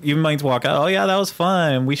like, you might walk out, oh yeah, that was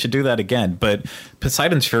fun. We should do that again. But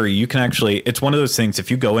Poseidon's Fury, you can actually, it's one of those things, if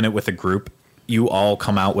you go in it with a group, you all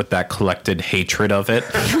come out with that collected hatred of it.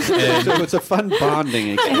 And, So it's a fun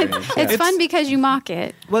bonding experience. It's fun because you mock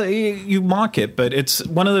it. well, you mock it, but it's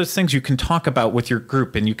one of those things you can talk about with your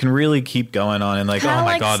group and you can really keep going on and like, Kinda oh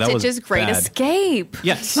my like God, that was Stitch's Great bad. Escape.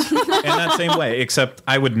 Yes, in that same way, except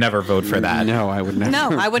I would never vote for that. No, I would never.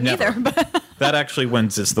 No, I wouldn't Never. either. But That actually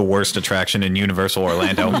wins as the worst attraction in Universal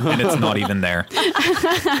Orlando, and it's not even there.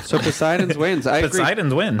 So Poseidon's wins. I agree.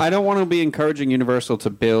 Poseidon's win. I don't want to be encouraging Universal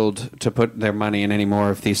to put their money in any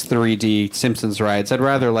more of these 3D Simpsons rides. I'd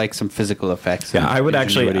rather like some physical effects. Yeah, and I would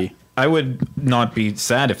actually. ingenuity. I would not be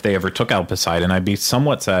sad if they ever took out Poseidon. I'd be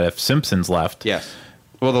somewhat sad if Simpsons left. Yes.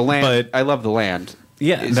 Well, the land. But- I love the land.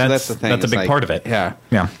 Yeah, So that's the thing. That's a It's big like- part of it. Yeah.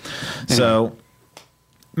 Yeah. So,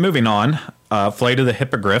 moving on, Flight of the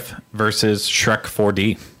Hippogriff versus Shrek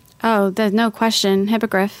 4D. Oh, there's no question.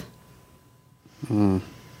 Hippogriff. I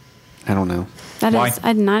don't know. That Why? is,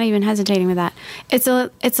 I'm not even hesitating with that. It's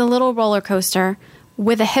a little roller coaster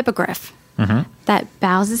with a hippogriff that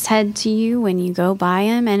bows its head to you when you go by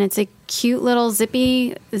him, and it's a cute little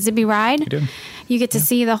zippy ride. do. You get to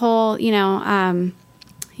see the whole, the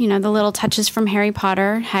little touches from Harry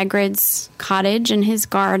Potter, Hagrid's cottage and his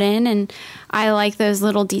garden, and I like those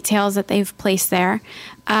little details that they've placed there.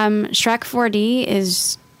 Shrek 4D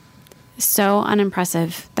is so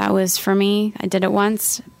unimpressive. That was for me. I did it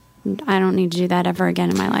once. I don't need to do that ever again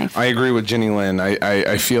in my life. I agree with Jenny Lynn.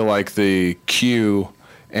 I feel like the queue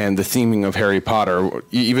and the theming of Harry Potter,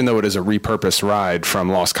 even though it is a repurposed ride from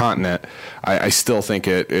Lost Continent, I still think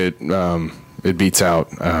it beats out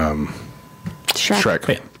Shrek.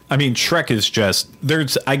 Yeah. I mean, Shrek is just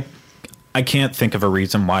I can't think of a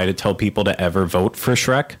reason why to tell people to ever vote for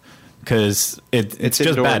Shrek because it's just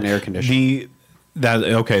indoor bad. and air conditioned.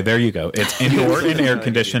 Okay, there you go. It's indoor and air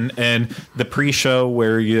conditioned, and the pre-show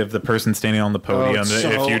where you have the person standing on the podium. it's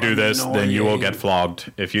so If you do this, then you will annoying. get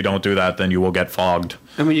flogged. If you don't do that, then you will get flogged.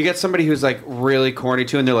 I mean, you get somebody who's like really corny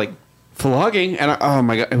too, and they're like flogging, and oh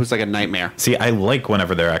my God, it was like a nightmare. See, I like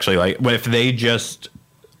whenever they're actually like, if they just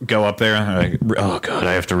go up there and they're like, oh God,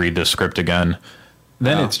 I have to read this script again.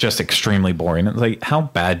 Then it's just extremely boring. It's like, how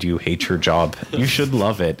bad do you hate your job? You should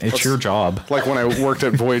love it. It's your job. Like when I worked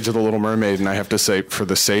at Voyage of the Little Mermaid, and I have to say, for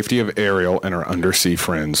the safety of Ariel and her undersea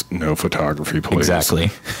friends, no photography, please. Exactly.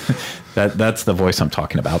 That's the voice I'm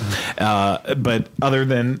talking about. But other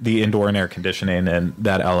than the indoor and air conditioning and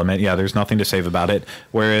that element, yeah, there's nothing to save about it.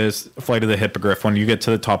 Whereas Flight of the Hippogriff, when you get to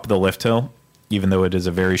the top of the lift hill, even though it is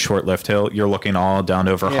a very short lift hill, you're looking all down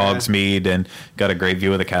over Yeah. Hogsmeade and got a great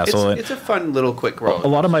view of the castle. It's a fun little quick roll. A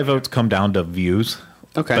lot of my votes come down to views.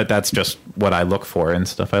 Okay. But that's just what I look for and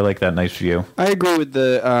stuff. I like that nice view. I agree with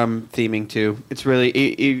the theming too. It's really,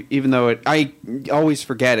 even though I always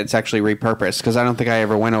forget it's actually repurposed because I don't think I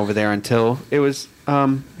ever went over there until it was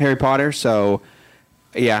Harry Potter. So,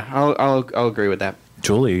 yeah, I'll agree with that.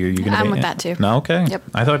 Julie, are you going to I'm with that, too. No, okay. Yep.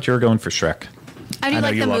 I thought you were going for Shrek. I do I know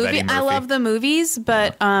like you the love movie. Eddie I Murphy. love the movies,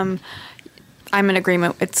 but I'm in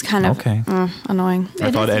agreement. It's kind of Okay. annoying.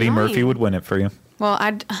 I thought is Eddie annoying. Murphy would win it for you. Well,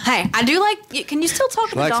 I do like. Can you still talk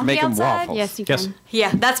to the likes donkey making outside? waffles. Yes, you Yes. can.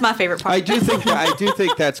 Yeah, that's my favorite part. I do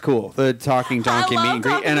think that's cool. The talking donkey love meet and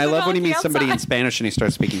greet, talking and to I the love when he donkey meets somebody in outside. Spanish and he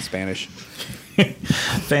starts speaking Spanish.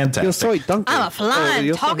 Fantastic. Yo soy donkey. I'm a flying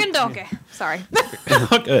yo soy- talking donkey. Sorry.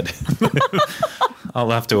 Good. I'll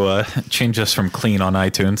have to change this from clean on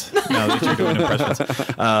iTunes now that you're doing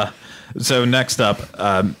impressions. So next up,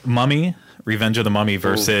 Mummy, Revenge of the Mummy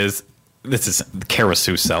versus this is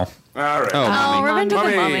Carousel. All right. Oh, Oh, mommy. Revenge of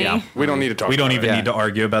the Mummy. Yeah. We don't need to talk We don't about even Yeah. need to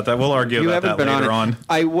argue about that. We'll argue You about haven't that been later on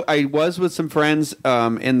on. it. I was with some friends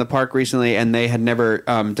in the park recently, and they had never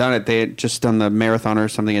done it. They had just done the marathon or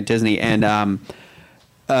something at Disney, and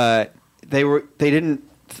they didn't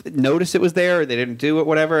notice it was there, or they didn't do it,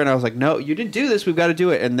 whatever. And I was like, no, you didn't do this. We've got to do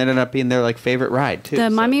it. And then ended up being their like favorite ride too. The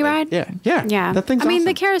mummy like, ride? Yeah. Yeah. That thing's I mean, awesome.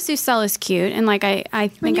 the Carousel is cute, and like I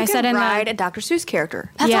think I said in ride the a Dr. Seuss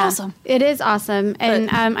character. That's yeah, awesome. It is awesome. And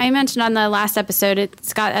I mentioned on the last episode,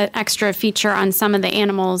 it's got an extra feature on some of the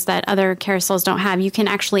animals that other carousels don't have. You can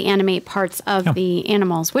actually animate parts of the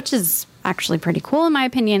animals, which is actually pretty cool in my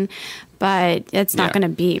opinion, but it's not going to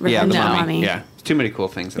beat Revenge of the Mummy. Yeah, it's too many cool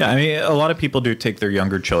things. Yeah, I mean, a lot of people do take their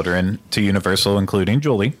younger children to Universal, including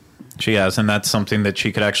Julie. She has, and that's something that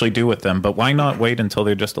she could actually do with them. But why not wait until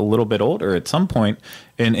they're just a little bit older at some point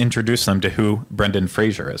and introduce them to who Brendan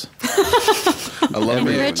Fraser is? I love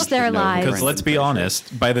Enrich their lives. Because let's be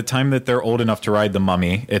honest, by the time that they're old enough to ride the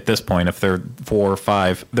Mummy, at this point, if they're 4 or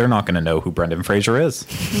 5, they're not going to know who Brendan Fraser is.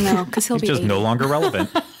 No, because he'll He's be just 80. no longer relevant.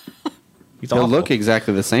 He's He'll awful. look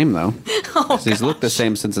exactly the same though. He's looked the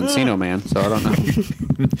same since Encino Man, so I don't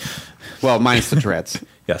know. Well, minus the dreads.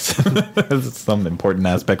 Yes, some important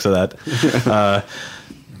aspects of that.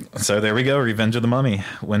 So there we go. Revenge of the Mummy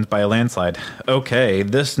wins by a landslide. Okay,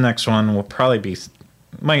 this next one will probably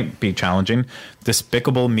might be challenging.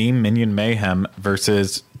 Despicable Me Minion Mayhem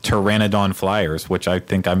versus Pteranodon Flyers, which I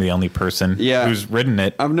think I'm the only person who's ridden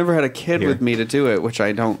it. I've never had a kid Here. with me to do it, which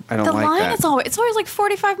I don't The like line that. is always like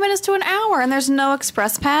 45 minutes to an hour, and there's no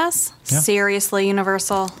express pass. Yeah. Seriously,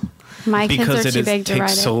 Universal. My kids Because are too big to ride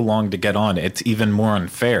takes so it. long to get on. It's even more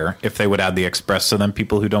unfair if they would add the express. So then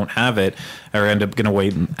people who don't have it are end up going to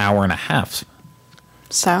wait an hour and a half.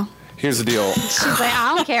 So Here's the deal. She's like,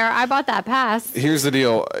 I don't care. I bought that pass. Here's the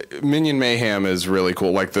deal. Minion Mayhem is really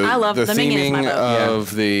cool. Like I love the the Minion is my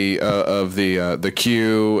theming vote. of the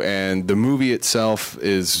queue and the movie itself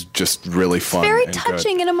is just really fun. very and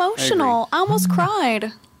touching good. and emotional. I almost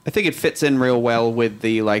cried. I think it fits in real well with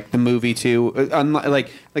the movie too. Like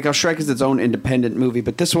how Shrek is its own independent movie,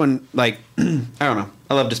 but this one, like, I don't know.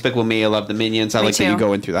 I love Despicable Me. I love the Minions. I Me like that too. you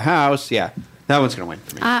go in through the house. Yeah, that one's gonna win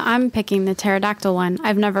for me. I'm picking the pterodactyl one.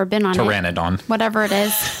 I've never been on it. Pteranodon. Whatever it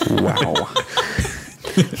is. Wow.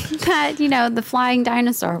 That, the flying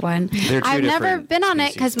dinosaur one. They're two I've never different been on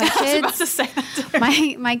it because my I was about to kids say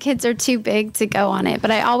that. my kids are too big to go on it.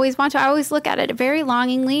 But I always want to. I always look at it very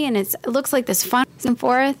longingly, and it looks like this fun and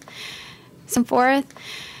forth.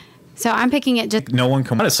 So I'm picking it just. No one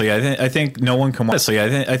can honestly. I think no one can honestly.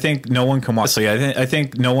 I think no one can honestly. I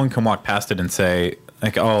think no one can walk past it and say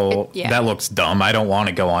like, oh, Yeah. that looks dumb. I don't want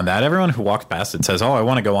to go on that. Everyone who walks past it says, oh, I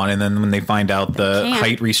want to go on. And then when they find out the Can't.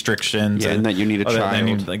 height restrictions Yeah, and that you need a then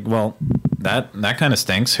you're child. like, well, that kind of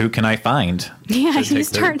stinks. Who can I find? Yeah, to you take their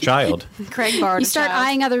start. child. Craig borrowed You a start child.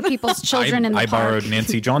 eyeing other people's children in the I park. borrowed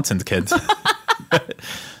Nancy Johnson's kids.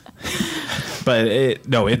 But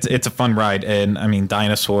it's a fun ride, and I mean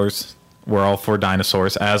dinosaurs. We're all for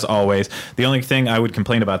dinosaurs as always. The only thing I would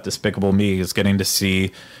complain about Despicable Me is getting to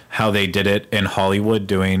see how they did it in Hollywood,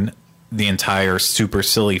 doing the entire Super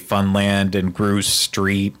Silly Funland and Grue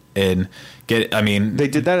Street and They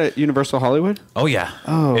did that at Universal Hollywood. oh yeah,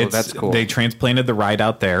 Oh, that's cool. They transplanted the ride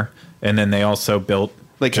out there, and then they also built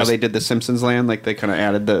Like how they did the Simpsons Land. Like they kind of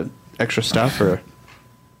added the extra stuff, or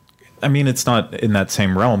I mean, it's not in that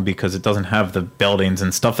same realm because it doesn't have the buildings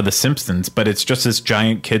and stuff of The Simpsons, but it's just this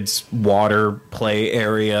giant kids' water play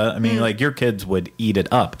area. I mean, like your kids would eat it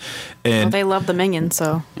up, and Well, they love the Minions,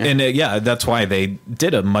 so yeah, that's why they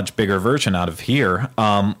did a much bigger version out of here.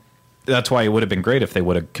 That's why it would have been great if they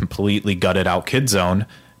would have completely gutted out Kid Zone,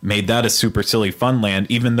 made that a Super Silly Funland,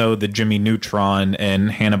 even though the Jimmy Neutron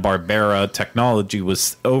and Hanna-Barbera technology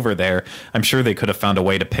was over there. I'm sure they could have found a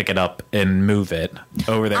way to pick it up and move it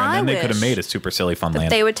over there, and I then they could have wish made a Super Silly Funland.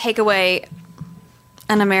 they would take away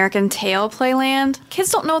an American Tail Playland. Kids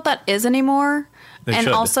don't know what that is anymore. They and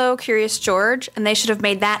should. also Curious George, and they should have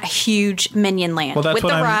made that a huge Minion land Well, that's with what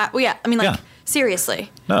the I'm- ride. Well, yeah, I mean, like Yeah. seriously.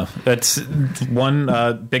 No, that's one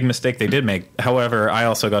big mistake they did make. However, I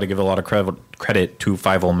also got to give a lot of credit to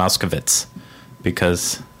Fievel Mouskowitz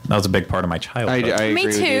because that was a big part of my childhood. I Me agree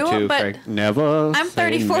with you too, too, but Craig. Never. I'm say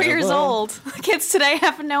 34 years never. old. Kids today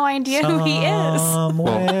have no idea who he is.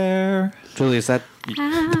 Somewhere. Julie, is that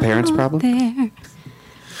the parents' problem? There.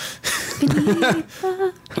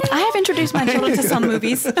 I have introduced my children to some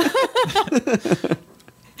movies.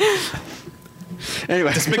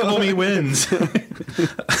 Anyway, Despicable Me wins.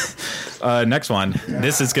 Next one.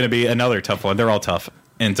 This is going to be another tough one. They're all tough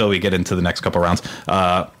until we get into the next couple rounds.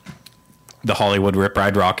 The Hollywood Rip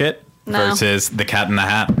Ride Rocket No. versus the Cat in the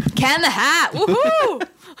Hat. Cat in the Hat. Woohoo!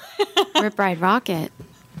 Rip Ride Rocket.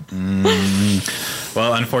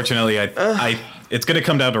 Well, unfortunately, it's going to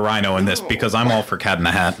come down to Rhino in this because I'm all for Cat in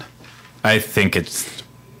the Hat. I think it's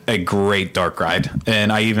a great dark ride,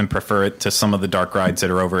 and I even prefer it to some of the dark rides that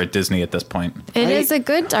are over at Disney at this point. It is a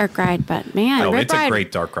good dark ride, but man, Oh, Rip it's Ride, a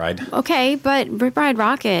great dark ride. Okay, but Rip Ride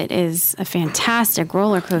Rocket is a fantastic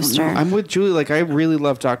roller coaster. I'm with Julie. Like, I really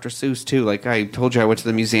love Dr. Seuss too. Like, I told you I went to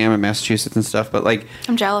the museum in Massachusetts and stuff, but like,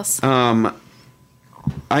 I'm jealous.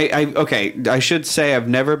 I should say I've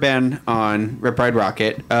never been on Rip Ride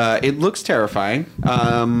Rocket. It looks terrifying.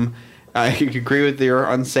 I agree with your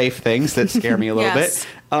unsafe things that scare me a little Yes.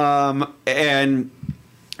 bit. And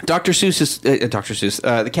Dr. Seuss is Dr. Seuss.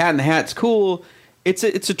 The Cat in the Hat's cool. It's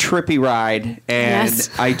a trippy ride, and Yes.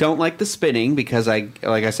 I don't like the spinning because like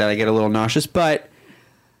I said, I get a little nauseous. But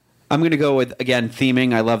I'm gonna go with, again,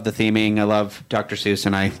 theming. I love the theming. I love Dr. Seuss,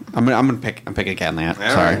 and I'm gonna pick Cat in the Hat. All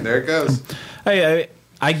Sorry. right, there it goes.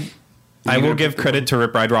 I will give credit to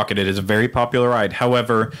Rip Ride Rocket. It is a very popular ride.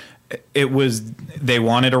 However, they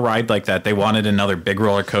wanted a ride like that. They wanted another big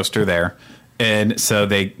roller coaster there. And so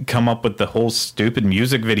they come up with the whole stupid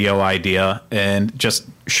music video idea and just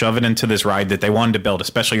shove it into this ride that they wanted to build,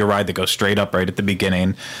 especially a ride that goes straight up right at the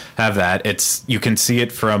beginning. Have that. You can see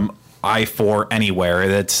it from I-4 anywhere.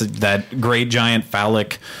 That's that great giant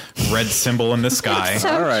phallic red symbol in the sky. So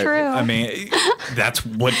All right. true. I mean, that's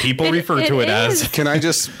what people refer it to it is. as. Can I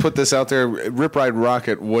just put this out there? Rip Ride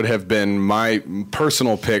Rocket would have been my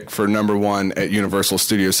personal pick for number one at Universal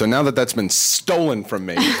Studios. So now that that's been stolen from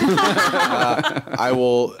me, I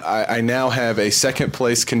now have a second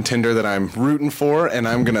place contender that I'm rooting for, and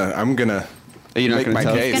I'm gonna Are you not make gonna my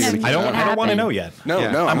tell us? case. Gonna be- I don't It want to know happened. yet. No,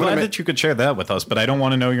 Yeah. no. I'm gonna glad ma- that you could share that with us, but I don't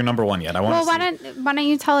want to know your number one yet. I want Well, to why don't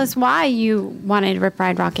you tell us why you wanted Rip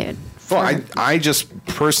Ride Rocket? Well, I just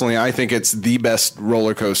personally, I think it's the best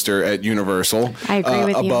roller coaster at Universal. I agree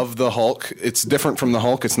with you. Above the Hulk. It's different from the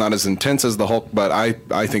Hulk. It's not as intense as the Hulk, but I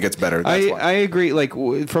think it's better. That's why. I agree. Like,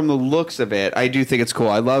 from the looks of it, I do think it's cool.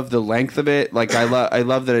 I love the length of it. Like, I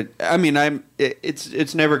love that it. I mean,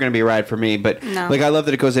 it's never going to be a ride for me, but No. like, I love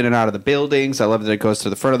that it goes in and out of the buildings. I love that it goes to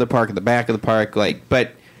the front of the park and the back of the park. Like,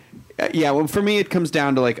 but yeah, well, for me, it comes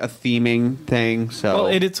down to like a theming thing. So Well,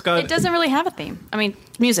 it's got. It doesn't really have a theme. I mean,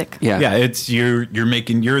 music. Yeah, it's you're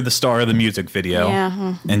the star of the music video,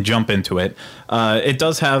 Yeah. and jump into it. It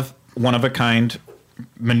does have one of a kind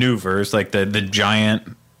maneuvers, like the giant.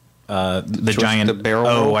 The giant the barrel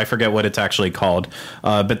Oh, roll? I forget what it's actually called.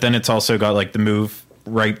 But then it's also got like the move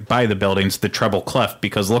right by the buildings, the treble clef,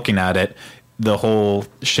 because looking at it, the whole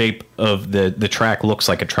shape of the track looks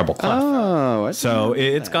like a treble clef. Oh, I So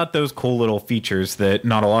it's got those cool little features that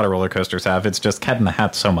not a lot of roller coasters have. It's just Cat in the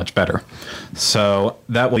Hat so much better. So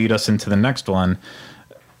that will lead us into the next one.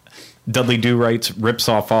 Dudley Do Right's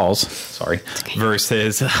Ripsaw Falls,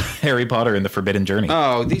 versus Harry Potter and the Forbidden Journey.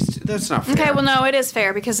 that's not fair. Okay, well, no, it is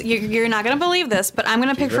fair because you're not going to believe this, but I'm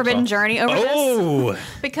going to pick Forbidden Journey over this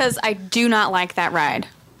because I do not like that ride.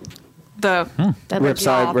 The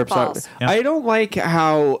Ripside. Falls. Yeah. I don't like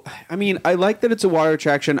how. I mean, I like that it's a water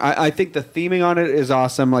attraction. I think the theming on it is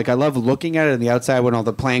awesome. Like, I love looking at it on the outside when all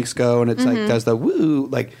the planks go and it's like does the woo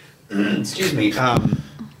like. Excuse me.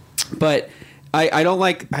 But I don't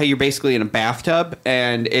like how you're basically in a bathtub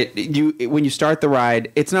and when you start the ride,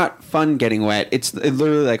 it's not fun getting wet. It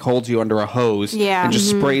literally like holds you under a hose, Yeah. and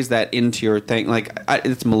just sprays that into your thing. Like,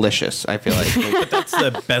 it's malicious. I feel like. But that's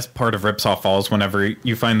the best part of Ripsaw Falls. Whenever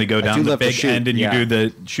you finally go down do the love to big shoot, end and yeah. you do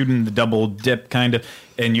the shooting the double dip kind of,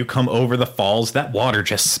 and you come over the falls, that water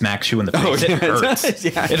just smacks you in the face. yeah, It it hurts. does,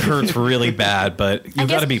 yeah. It hurts really bad, but you got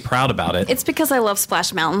guess to be proud about it. It's because I love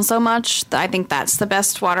Splash Mountain so much. I think that's the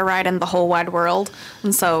best water ride in the whole wide world.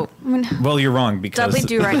 And so, I mean, Well, you're wrong because Dudley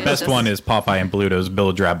Do Right the is best just- one is Popeye and Bluto's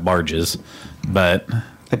Billidrap Barges. But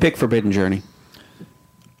I pick Forbidden Journey.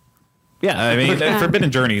 yeah, I mean,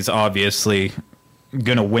 Forbidden Journey is obviously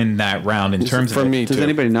gonna win that round in terms for of it. me Does too.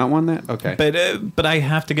 anybody not want that? Okay. But I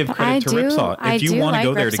have to give I credit to do- Ripsaw. I If you do want to like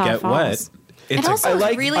go there to Ripsaw get wet, Falls. it's It also- a, It's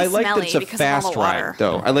I really like that it's smelly a because of all fast the ride, water.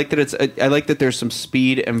 though. I like that I like that there's some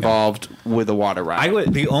speed involved with a water ride.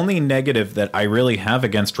 the only negative that I really have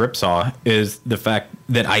against Ripsaw is the fact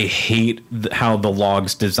that I hate how the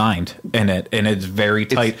log's designed in it, and it's very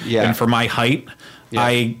tight. yeah. And for my height, Yeah.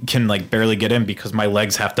 I can like barely get in because my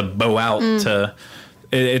legs have to bow out to.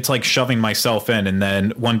 It's like shoving myself in, and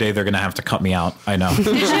then one day they're gonna have to cut me out. I know. did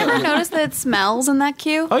you ever notice that it smells in that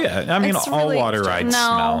queue? Oh yeah, I mean It's all really- water rides no,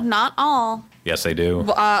 smell. not all. Yes, they do.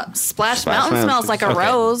 Splash Mountain Mountain smells like a Okay.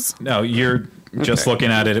 rose. No, you're just Okay.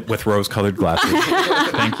 looking at it with rose-colored glasses.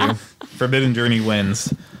 Thank you. Forbidden Journey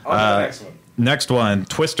wins. Next one,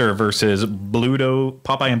 Twister versus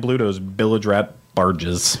Popeye and Bluto's Billidrap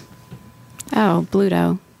Barges. Oh,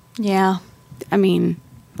 Bluto. Yeah. I mean,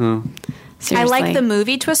 I seriously. like the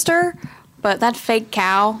movie Twister, but that fake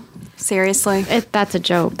cow Seriously. That's a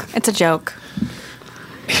joke. It's a joke.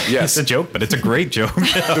 Yes. It's a joke, but it's a great joke.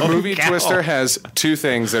 The movie Twister has two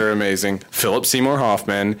things that are amazing: Philip Seymour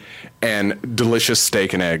Hoffman and delicious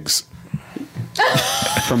steak and eggs.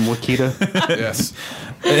 From Wakita. Yes.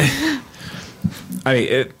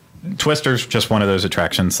 Twister's just one of those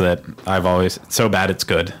attractions that I've always so bad it's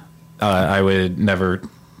good. I would never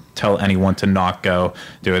tell anyone to not go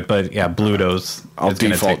do it, but yeah, Bluto's. I'll is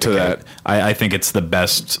gonna default take the to cake. that. I think it's the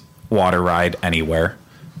best water ride anywhere.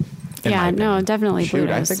 in my Yeah, no, opinion. definitely Shoot,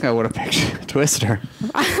 I Bluto's. think I would have picked Twister.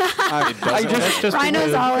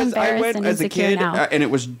 Rhino's all I embarrassed went and as a insecure kid, now. and it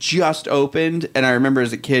was just opened, and I remember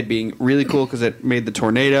as a kid being really cool because it made the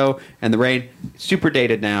tornado and the rain. Super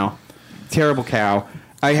dated now. Terrible cow.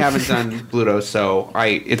 I haven't done Bluto, so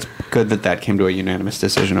it's good that came to a unanimous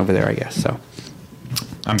decision over there, I guess. So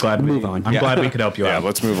I'm glad Move on. I'm Yeah. glad we could help you Yeah, out.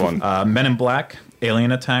 let's move on. Men in Black,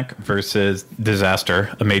 Alien Attack versus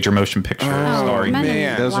Disaster, a major motion picture starring. Men in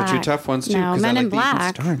Man. Those are two Black. tough ones, too, No, 'cause I Men like in the Ethan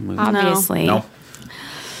Black, Starr movie. obviously. No,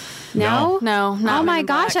 No? No, not Oh Men my in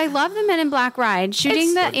gosh, Black. I love the Men in Black ride.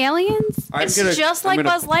 Shooting It's- the aliens? It's just like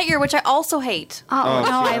Buzz Lightyear, which I also hate. Oh, no,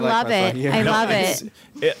 see, I I like love Buzz it. Lightyear. I No, love it.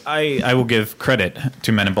 I will give credit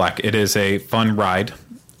to Men in Black. It is a fun ride.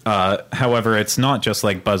 However, it's not just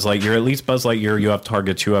like Buzz Lightyear. At least Buzz Lightyear, you have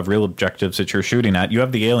targets, you have real objectives that you're shooting at. You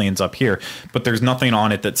have the aliens up here, but there's nothing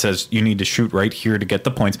on it that says you need to shoot right here to get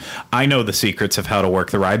the points. I know the secrets of how to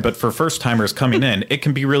work the ride, but for first timers coming in, it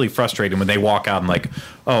can be really frustrating when they walk out and like,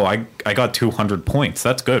 oh, I got 200 points.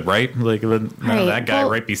 That's good, right? Like Right. that guy Well,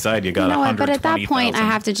 right beside you got You know what? 120,000. But at that point, I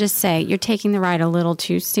have to just say, you're taking the ride a little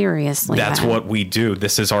too seriously. That's then. what we do.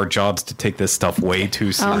 This is our jobs to take this stuff way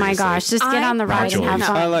too seriously. Oh my gosh, just get on the ride and have Julie.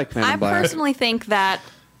 fun. I like Men in I Black. personally think that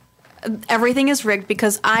everything is rigged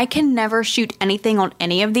because I can never shoot anything on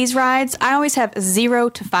any of these rides. I always have 0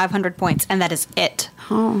 to 500 points, and that is it.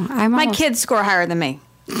 Oh, I'm My almost- kids score higher than me.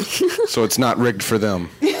 So it's not rigged for them.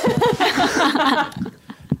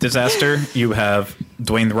 Disaster, you have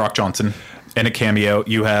Dwayne The Rock Johnson in a cameo.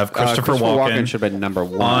 You have Christopher Walken. should have been number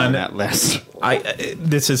one on that list.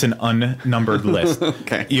 This is an unnumbered list.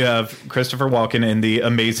 Okay. You have Christopher Walken in the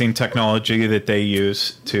amazing technology that they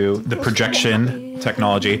use the projection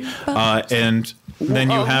technology. And then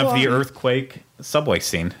you have the earthquake subway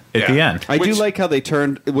scene at the end. I do like how they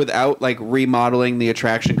turned without like remodeling the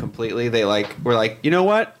attraction completely. They were like, you know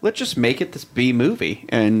what? Let's just make it this B movie,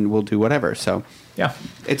 and we'll do whatever. So Yeah.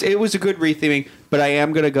 it was a good retheming. But I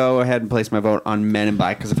am gonna go ahead and place my vote on Men in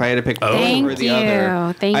Black because if I had to pick one Thank over the you.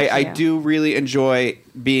 other, Thank I you. do really enjoy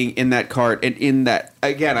being in that cart and in that.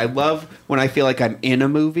 Again, I love when I feel like I'm in a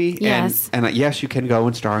movie. Yes. And yes, you can go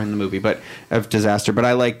and star in the movie, but of Disaster. But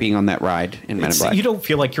I like being on that ride in Men in Black. You don't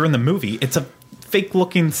feel like you're in the movie. It's a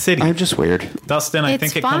fake-looking city. I'm just weird. Dustin, I It's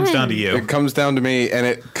think it comes fun. down to you. It comes down to me, and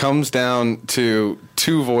it comes down to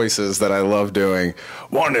two voices that I love doing.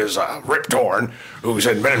 One is Rip Torn, who's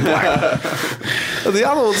in Men in Black. The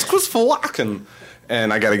other is Christopher Walken.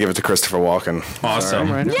 And I got to give it to Christopher Walken. Awesome.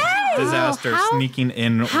 Right? Disaster How- sneaking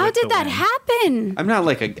in. How with did the that win. happen? I'm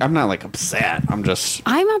not like upset. I'm just.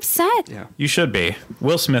 I'm upset. Yeah. You should be.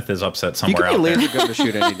 Will Smith is upset You somewhere can be a out there. laser gun to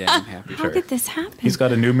shoot any day. I'm happy. How did this happen? He's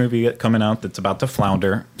got a new movie coming out that's about to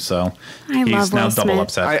flounder, so I he's love now Will double Smith.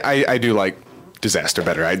 upset. I do like Disaster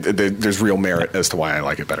better. There's real merit as to why I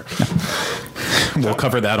like it better. We'll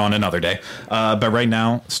cover that on another day. But right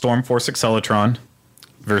now, Storm Force Acceleratron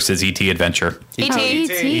versus ET Adventure. Oh,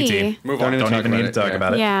 E.T. ET. Move Don't on. even need to talk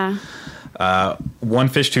about it. Yeah. One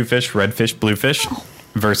fish, two fish, red fish, blue fish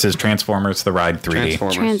versus Transformers: The Ride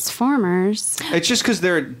 3D. Transformers. It's just because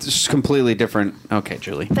they're just completely different. Okay,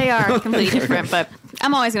 Julie. They are completely different, but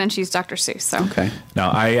I'm always going to choose Dr. Seuss. So Okay. No,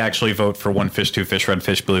 I actually vote for one fish, two fish, red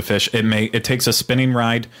fish, blue fish. It takes a spinning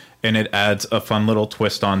ride and it adds a fun little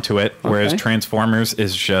twist onto it, whereas Okay. Transformers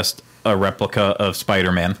is just a replica of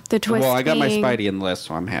Spider-Man. The twist. Well, I got my being- Spidey in the list,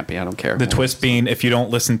 so I'm happy. I don't care. The twist being, if you don't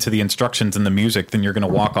listen to the instructions in the music, then you're going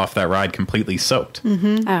to walk off that ride completely soaked.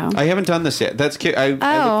 Oh. I haven't done this yet. That's cute. I look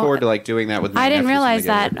Oh. forward to like doing that with. My I didn't nephews when realize they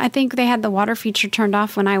get that. here. I think they had the water feature turned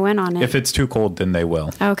off when I went on it. If it's too cold, then they will.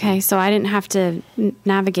 Okay, so I didn't have to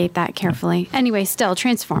navigate that carefully. Anyway, still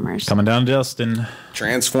Transformers. Coming down, Justin.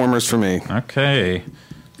 Transformers for me. Okay.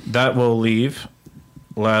 That will leave,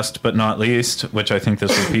 last but not least, which I think this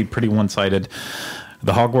will be pretty one-sided,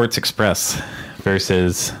 the Hogwarts Express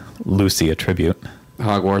versus Lucy, a tribute.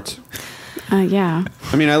 Hogwarts. Yeah.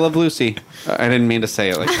 I mean, I love Lucy. I didn't mean to say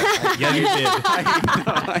it like that. Yeah, you did.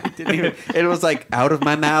 I didn't even. It was like out of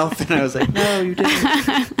my mouth, and I was like, "No, you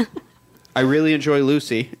didn't." I really enjoy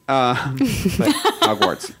Lucy, but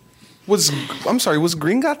Hogwarts. I'm sorry, was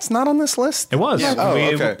Gringotts not on this list? It was. Oh,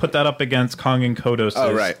 we okay. put that up against Kong and Kodos'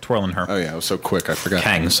 Oh, right. Twirling Her. Oh yeah, I was so quick, I forgot.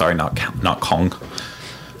 Kang, sorry, not Kong.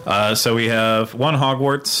 So we have one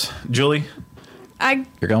Hogwarts. Julie,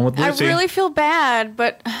 you're going with I Lucy. really feel bad,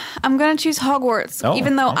 but I'm gonna choose Hogwarts, Oh,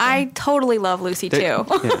 even though okay. I totally love Lucy too.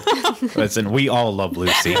 Listen, we all love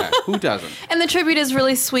Lucy. Who doesn't? And the tribute is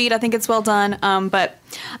really sweet. I think it's well done. But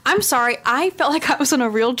I'm sorry, I felt like I was on a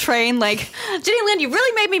real train. Like, Jenny Lynn, you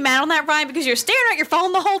really made me mad on that ride because you're staring at your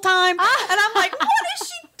phone the whole time, and I'm like, what is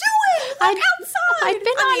she doing? Like outside. I've been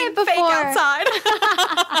on it fake before. outside.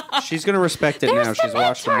 She's gonna respect it There's now. the She's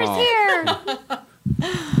watched them mentors all. here.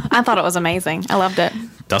 I thought it was amazing. I loved it.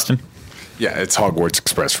 Dustin? Yeah, it's Hogwarts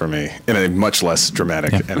Express for me in a much less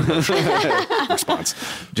dramatic and emotional response.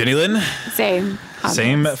 Jenny Lynn? Same.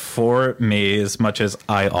 Same for me, as much as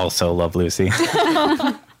I also love Lucy.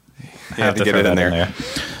 Have to get throw it in that there.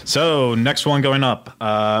 So, next one going up.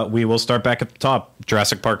 We will start back at the top.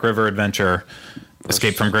 Jurassic Park River Adventure.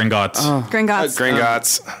 Escape from Gringotts. Gringotts.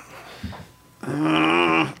 Gringotts.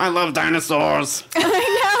 I love dinosaurs.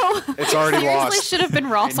 I know. It's already Seriously, lost. should have been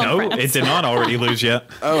Ross on No, Friends. it did not already lose yet.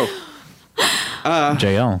 Oh,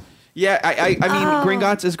 JL. Yeah, I mean,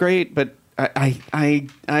 Gringotts is great, but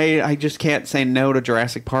I just can't say no to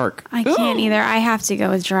Jurassic Park. I can't either. I have to go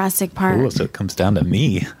with Jurassic Park. Ooh, so it comes down to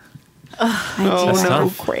me. Oh That's no,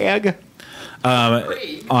 tough. Craig.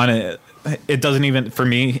 On it doesn't even, for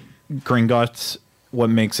me, Gringotts,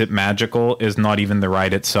 what makes it magical is not even the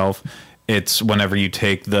ride itself. It's whenever you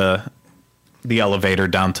take the elevator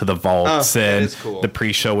down to the vaults that and is cool. the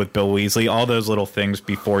pre-show with Bill Weasley, all those little things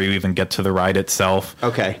before you even get to the ride itself.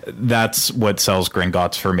 Okay. That's what sells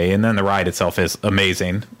Gringotts for me. And then the ride itself is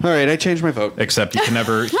amazing, All right, I changed my vote. except you can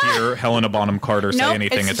never hear Helena Bonham Carter say Nope,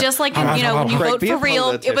 anything. it's just like, when you Craig, vote be for a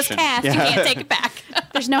real, it was politician. cast. You can't take it back.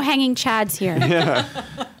 There's no hanging chads here.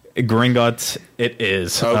 Gringotts, it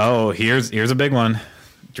is. Okay. Oh, here's a big one.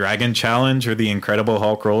 Dragon Challenge or the Incredible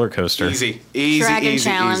Hulk roller coaster? easy, Dragon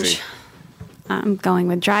Challenge. easy. I'm going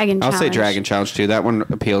with Dragon I'll Challenge. say Dragon Challenge too. That one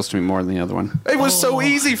appeals to me more than the other one. It was so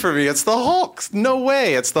easy for me. It's the Hulk. No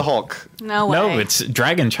way. It's the Hulk. No way. No, it's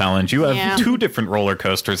Dragon Challenge. You have Yeah. 2 different roller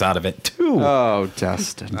coasters out of it. 2. Oh,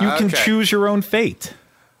 Dustin. You can Okay. choose your own fate.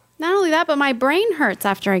 Not only that, but my brain hurts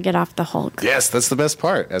after I get off the Hulk. Yes, that's the best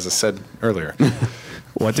part, as I said earlier.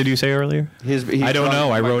 What did you say earlier? He's I don't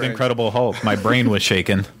know. I my wrote brain. Incredible Hulk. My brain was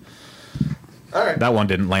shaken. All right. That one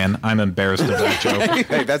didn't land. I'm embarrassed of that joke.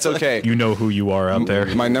 Hey, that's okay. You know who you are out there.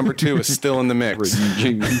 My number 2 is still in the mix.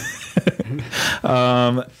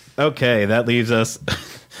 Okay, that leaves us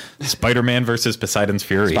Spider-Man versus Poseidon's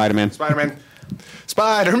Fury. Spider-Man. Spider-Man.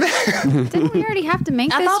 Spider-Man. Didn't we already have to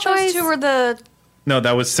make I this thought choice? those two were the. No,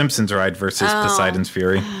 that was Simpsons Ride versus Oh. Poseidon's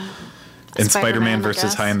Fury. And Spider-Man, Spider-Man I versus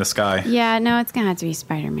guess. High in the Sky. Yeah, no, it's gonna have to be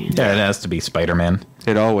Spider-Man. Yeah, it has to be Spider-Man.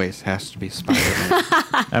 It always has to be Spider-Man.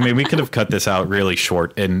 I mean, we could have cut this out really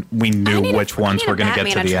short, and we knew which ones were going to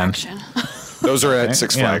get to the end. Those are at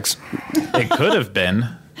Six Yeah. Flags. It could have been.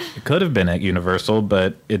 It could have been at Universal,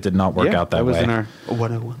 but it did not work out that was way. in our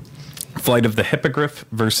 101. Flight of the Hippogriff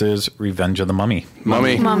versus Revenge of the Mummy.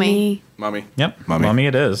 Mummy. Mummy. Mummy. Yep, Mummy. Mummy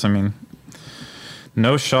it is. I mean,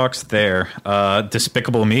 no shocks there.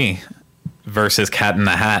 Despicable Me versus Cat in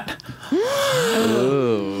the Hat.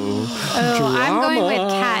 Oh, I'm going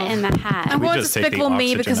with Cat in the Hat. I'm We going to just take the Despicable Me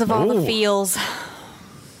oxygen. because of all the Ooh. feels.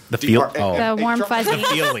 The feel. are- Oh, The warm the fuzzy.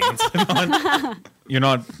 feelings. You're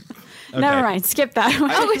not. Okay. Never mind. Skip that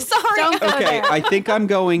one. Oh, sorry. Don't go Okay, there. I think I'm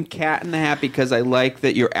going Cat in the Hat because I like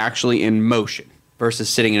that you're actually in motion versus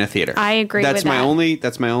sitting in a theater. I agree That's with my that. only.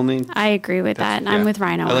 That's my only. I agree with that. And I'm yeah. with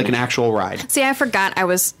Rhino. I like on an it. actual ride. See, I forgot I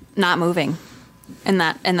was not moving in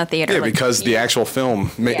the theater. Yeah, Like, because the actual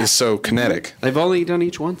film Yeah. is so kinetic. I've only done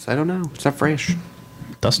each once. I don't know. It's not fresh.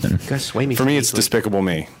 Dustin. You guys sway me. For me, it's easily. Despicable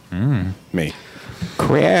Me. Me.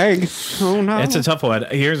 Craig. Oh no. It's a tough one.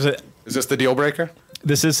 Is this the deal breaker?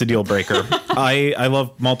 This is the deal breaker. I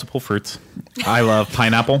love multiple fruits. I love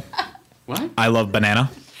pineapple. What? I love banana.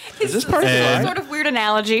 Is this part of the And- ride? sort of weird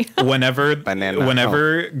analogy. Whenever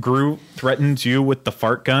Banana. Gru threatens you with the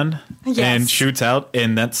fart gun Yes. and shoots out,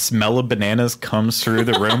 and that smell of bananas comes through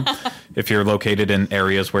the room, if you're located in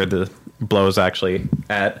areas where the blow is actually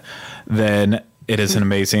at, then it is an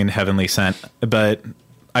amazing heavenly scent. But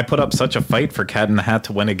I put up such a fight for Cat in the Hat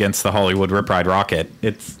to win against the Hollywood Rip Ride Rocket.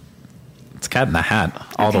 It's Cat in the Hat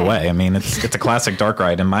all the way. I mean, it's a classic dark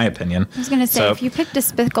ride in my opinion. I was going to say, So- if you picked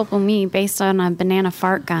Despicable Me based on a banana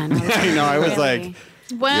fart gun. I know. I was really- like,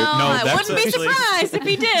 Well, No, I that's wouldn't be actually- surprised if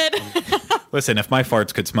he did. Listen, if my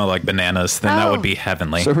farts could smell like bananas, then that Oh. would be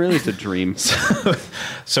heavenly. so really, it's a dream.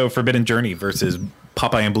 So Forbidden Journey versus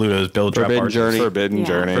Popeye and Bluto's Bill Drop Forbidden Arches. Journey. Forbidden Yeah.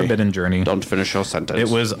 Journey. Forbidden Journey. Don't finish your sentence. It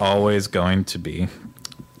was always going to be.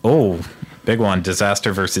 Oh, big one.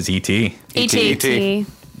 Disaster versus E.T. E.T. See?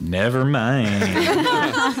 Never mind.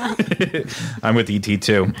 I'm with E.T.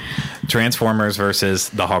 too. Transformers versus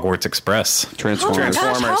the Hogwarts Express. Oh my Transformers.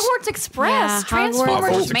 gosh, Transformers. Hogwarts Express. Yeah, Transformers.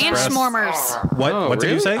 Hogwarts Express. Manschmormers. What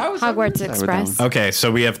did you say? Hogwarts Express. Okay,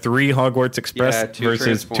 so we have 3 Hogwarts Express Yeah, 2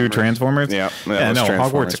 versus 2 Transformers. Transformers. Yeah, yeah, that was no,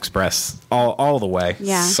 Transformers. Hogwarts Express all the way.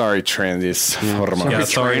 Yeah. Sorry, Transformers. Yeah,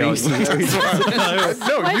 sorry. No,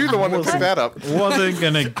 you're the one that picked that up. Wasn't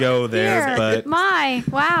gonna go there, Here, but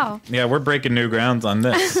wow. yeah, we're breaking new grounds on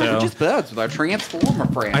this. So Just birds with our Transformer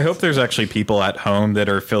friends. I hope there's actually people at home that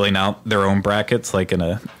are filling out their own brackets, like at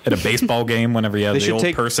a baseball game. Whenever you have they the should old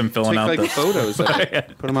take person filling take, out like, the photos. Of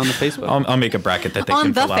it. Put them on the Facebook. I'll make a bracket that they On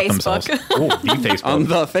can the fill out Facebook. themselves. Oh, the Facebook. on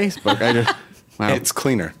the Facebook. I just, wow. It's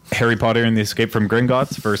cleaner. Harry Potter and the Escape from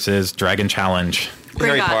Gringotts versus Dragon Challenge.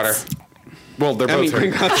 Harry Gringotts. Potter. Well, they're I both mean,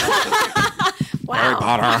 Harry. Gringotts. Wow. Harry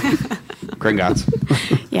Potter.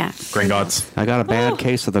 Gringotts. Yeah. Gringotts. I got a bad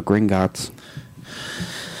case of the Gringotts.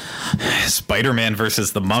 Spider-Man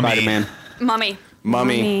versus the Mummy. Spider-Man. Mummy.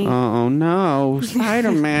 Mummy. Oh no,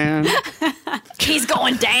 Spider-Man. He's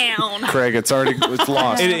going down. Craig, it's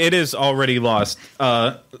lost. It is already lost.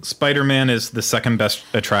 Spider-Man is the second best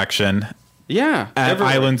attraction Yeah. at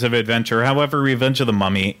everywhere. Islands of Adventure. However, Revenge of the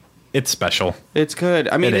Mummy, it's special. It's good.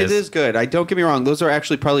 I mean, It it is. is good. Don't get me wrong. Those are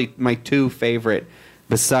actually probably my 2 favorite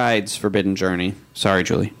besides Forbidden Journey. Sorry,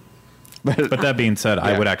 Julie. But that being said,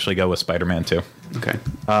 I Yeah. would actually go with Spider-Man too. Okay.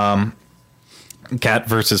 Cat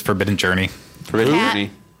versus Forbidden Journey. Forbidden Cat.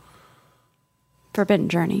 Journey. Forbidden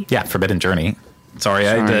Journey. Yeah, Forbidden Journey. Sorry,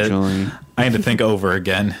 Sorry, Julie. I had to think over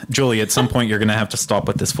again. Julie, at some point you're going to have to stop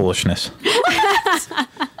with this foolishness.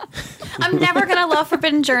 I'm never gonna love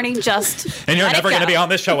Forbidden Journey. Just And you're let it never going to go. be on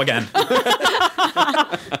this show again.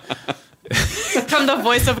 From the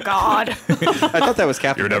voice of God. I thought that was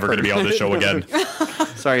Captain. You're never going to be on this show again.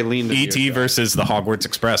 Sorry, leaned. E.T. versus the Hogwarts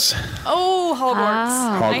Express. Oh,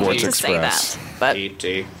 Hogwarts. Oh. I hate Hogwarts to say Express. that, but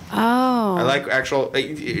E.T. Oh. I like actual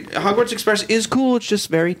Hogwarts Express is cool. It's just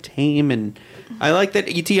very tame, and I like that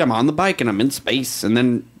ET. I'm on the bike and I'm in space, and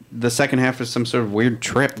then the second half is some sort of weird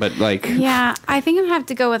trip. But like, Yeah, I think I'm gonna have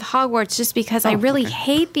to go with Hogwarts just because I really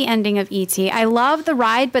hate the ending of E.T. I love the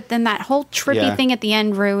ride, but then that whole trippy Yeah. thing at the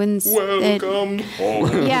end ruins it. home.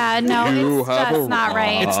 Yeah, no, You it's have just a not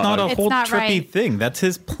right. It's not a It's whole not trippy right. thing. That's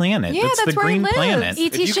his planet. Yeah, that's that's the where he green lives. planet. E.T.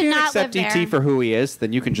 if you should can't not accept live ET there. for who he is,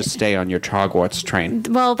 then you can just stay on your Hogwarts train.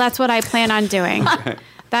 Well, that's what I plan on doing.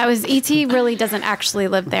 That was E.T. really doesn't actually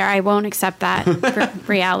live there. I won't accept that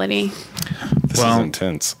reality. This Well- is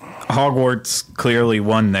intense. Hogwarts clearly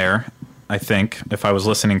won there, I think, if I was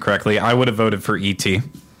listening correctly. I would have voted for E.T.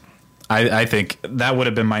 I think that would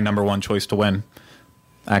have been my number one choice to win,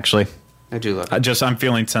 actually. I do love I'm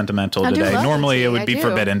feeling sentimental I do today. love Normally E.T., it would I be do.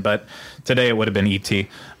 Forbidden, but today it would have been E.T.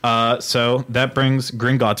 So that brings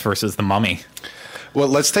Gringotts versus the Mummy. Well,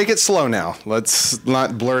 let's take it slow now. Let's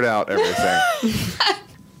not blurt out everything.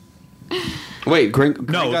 Wait, No,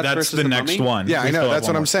 Gringotts that's versus the next Mummy? one. Yeah, We I know. still have That's what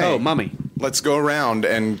one I'm more. saying. Oh, Mummy, Let's go around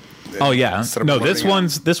and. Oh yeah. instead of No, blurting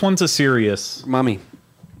this out. one's a serious. Mummy.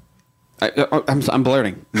 I'm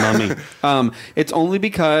blurting. Mummy. It's only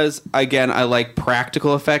because again I like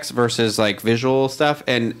practical effects versus like visual stuff,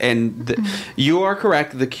 and you are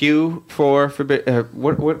correct. The queue for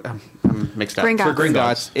what I'm mixed up. Gringotts. For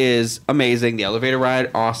Gringotts is amazing. The elevator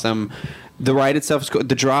ride, awesome. The ride itself is cool.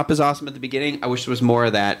 The drop is awesome at the beginning. I wish there was more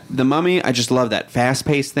of that. The Mummy, I just love that fast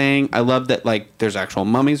paced thing. I love that like there's actual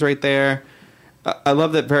mummies right there. I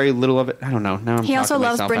love that very little of it. I don't know. Now I'm he also talking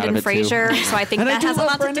loves myself out Brendan of it, too. Fraser, so I think And I that do has a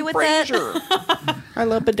love lot to do Brendan with Fraser. I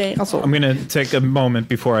love Bidet. Also, I'm going to take a moment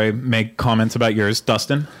before I make comments about yours,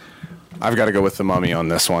 Dustin. I've got to go with the Mummy on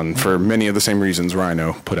this one for many of the same reasons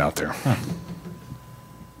Rhino put out there.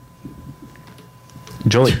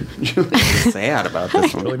 Julie. sad about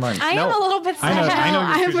this one. Julie Martin. I am a little bit sad. I know you're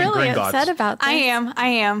I'm choosing really Gringotts. upset about this. I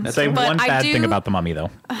am. Say But one I bad do- thing about the Mummy, though.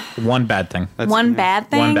 One bad thing. One bad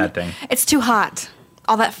thing. One bad thing. It's too hot.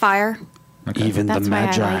 All that fire. Even That's the why I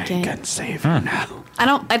Magi like it. can save you now. I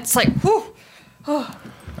don't. It's like, whew.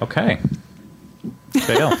 Okay.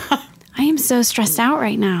 Fail. I am so stressed out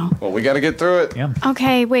right now. Well, we got to get through it. Yeah.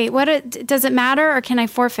 Okay, wait. Does it matter, or can I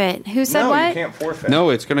forfeit? Who said No, what? you can't forfeit. No,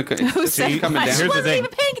 it's gonna. It's said coming I down. Here's the wasn't thing.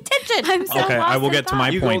 even paying attention. I'm so Okay, I lost will in get to my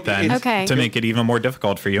thought. You point go- then. Okay. To make it even more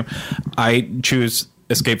difficult for you. I choose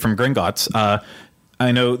Escape from Gringotts.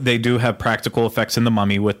 I know they do have practical effects in the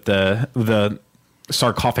Mummy with the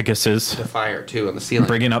sarcophaguses The fire too on the ceiling.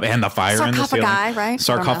 bringing up and the fire in the ceiling. Sarcophagi, right?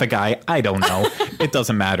 Sarcophagi. I don't know. It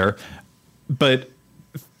doesn't matter. But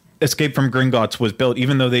Escape from Gringotts was built,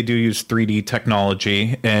 even though they do use 3D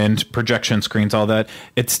technology and projection screens, all that,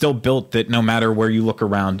 it's still built that no matter where you look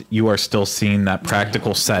around, you are still seeing that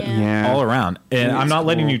practical set Yeah. all around. And I'm not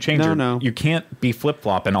letting cool. you change it. No. You can't be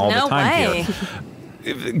flip-flopping all No the time way. here.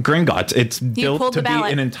 Gringotts, it's built pulled to the be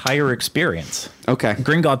ballot. an entire experience. Okay.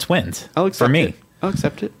 Gringotts wins I'll accept for me. it. I'll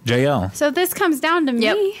accept it. JL. So this comes down to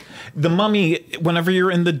Yep. me. The Mummy, whenever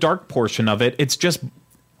you're in the dark portion of it, it's just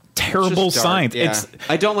terrible It's just dark, signs. yeah. It's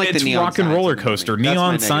I don't like the it's neon rock and signs roller in the movie. coaster. That's my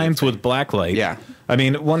Neon negative signs thing. with black light. Yeah. I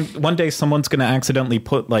mean, one day someone's going to accidentally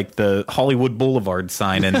put like the Hollywood Boulevard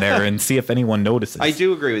sign in there and see if anyone notices. I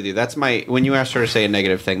do agree with you. That's my. When you asked her to say a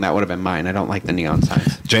negative thing, that would have been mine. I don't like the neon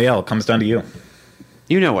signs. JL, comes down to you.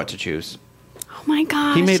 You know what to choose. Oh my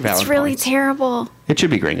gosh, He made it's valid really points. terrible. It should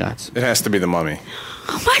be Gringotts. It has to be the Mummy,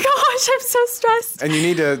 Oh my gosh, I'm so stressed. and you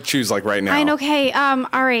need to choose like right now. Fine, okay.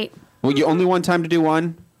 All right. Well, you only one time to do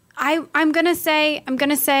one. I'm gonna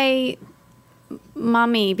say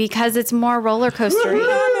Mummy because it's more roller coaster.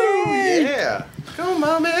 Yeah, go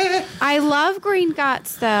Mummy. I love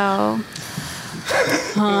Gringotts though.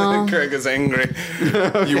 Craig is angry.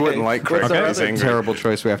 You wouldn't like Craig. What's Okay. our He's other angry. terrible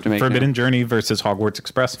choice we have to make? Forbidden now? Journey versus Hogwarts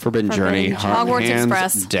Express. Forbidden Journey. Journey. Hogwarts Hands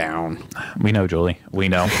Express. down. We know, Julie. We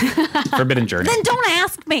know. Forbidden Journey. Then don't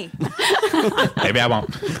ask me. Maybe I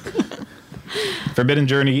won't. Forbidden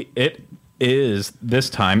Journey, it is this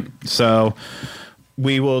time. So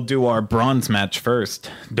we will do our bronze match first.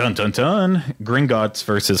 Dun dun dun. Gringotts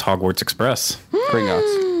versus Hogwarts Express.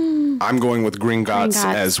 Gringotts. I'm going with Gringotts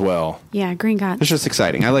Gringotts. as well. Yeah, Gringotts. It's just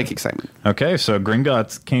exciting. I like excitement. Okay, so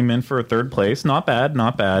Gringotts came in for a third place. Not bad,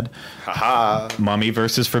 not bad. Haha. Mummy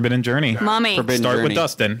versus Forbidden Journey. Mommy. Forbidden Start Journey. with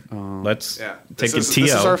Dustin. Let's take This it is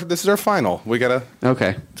TO. this is our final. We gotta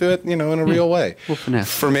Okay. do it, in a real way. We'll finesse.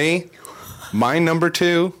 For me, my number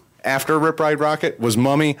 2 after Rip Ride Rocket was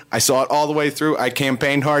Mummy. I saw it all the way through. I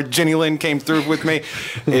campaigned hard. Jenny Lynn came through with me.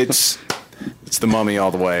 It's the Mummy all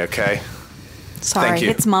the way. Okay. Sorry, Thank you.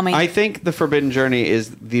 it's Mommy. I think the Forbidden Journey is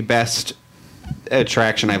the best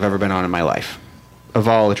attraction I've ever been on in my life, of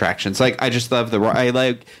all attractions. Like I just love I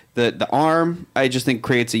like the arm. I just think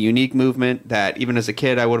creates a unique movement that even as a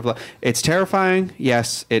kid I would have loved. It's terrifying.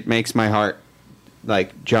 Yes, it makes my heart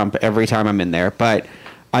like jump every time I'm in there. But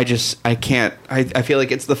I can't. I feel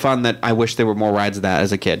like it's the fun that I wish there were more rides of that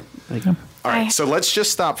as a kid. Like, All right. I- So let's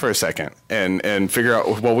just stop for a second and figure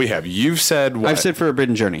out what we have. You've said what? I've said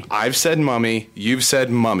Forbidden Journey. I've said Mummy. You've said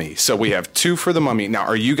Mummy. So we have 2 for the Mummy. Now,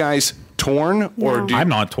 are you guys torn or No. do? I'm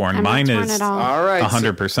not torn. I'm not Mine torn is at all. All right.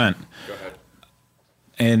 100%.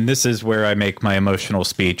 And this is where I make my emotional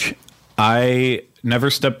speech. I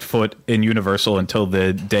never stepped foot in Universal until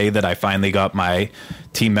the day that I finally got my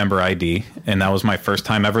team member ID, and that was my first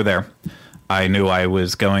time ever there. I knew I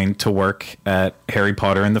was going to work at Harry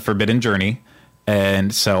Potter and the Forbidden Journey,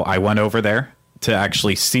 and so I went over there to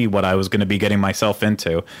actually see what I was going to be getting myself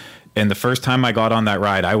into. And the first time I got on that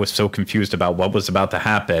ride, I was so confused about what was about to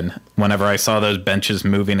happen whenever I saw those benches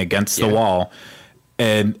moving against the wall.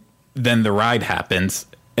 And then the ride happens,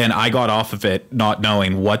 and I got off of it not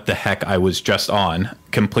knowing what the heck I was just on,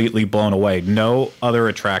 completely blown away. No other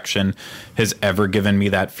attraction has ever given me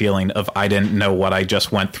that feeling of I didn't know what I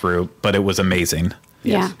just went through, but it was amazing.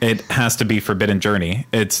 Yeah. It has to be Forbidden Journey.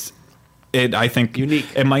 I think Unique.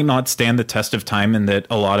 It might not stand the test of time in that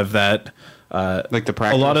a lot of that Like the a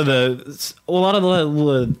practice. lot of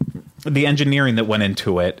the engineering that went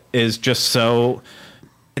into it is just so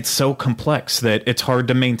it's so complex that it's hard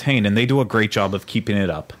to maintain, and they do a great job of keeping it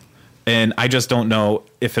up. And I just don't know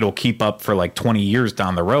if it'll keep up for like 20 years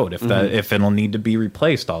down the road, if it'll need to be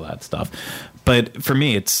replaced, all that stuff. But for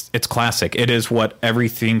me, it's classic. It is what every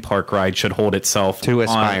theme park ride should hold itself To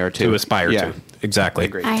aspire to. To aspire Yeah. to. Exactly. I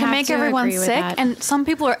agree. I to have make to everyone agree with sick, that. and some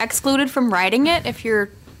people are excluded from riding it if you're,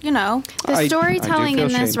 The I do storytelling feel in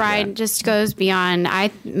shame this for ride that. just goes beyond.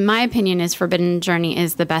 My opinion is Forbidden Journey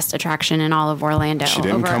is the best attraction in all of Orlando. She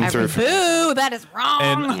didn't over come through. everything. Boo, that is wrong.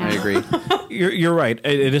 And I agree. You're right.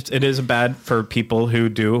 It is bad for people who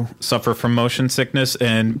do suffer from motion sickness,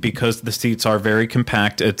 and because the seats are very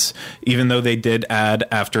compact, it's even though they did add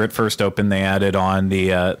after it first opened, they added on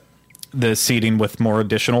the seating with more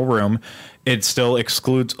additional room. It still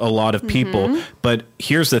excludes a lot of people. But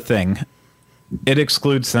here's the thing: it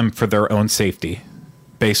excludes them for their own safety,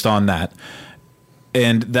 based on that.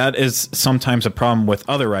 And that is sometimes a problem with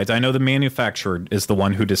other rides. I know the manufacturer is the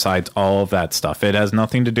one who decides all of that stuff. It has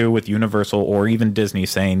nothing to do with Universal or even Disney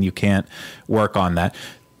saying you can't work on that.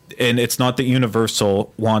 And it's not that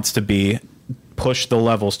Universal wants to push the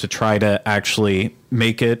levels to try to actually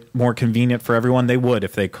make it more convenient for everyone. They would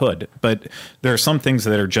if they could. But there are some things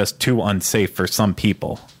that are just too unsafe for some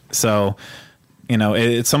people. So, You know,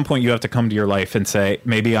 at some point you have to come to your life and say,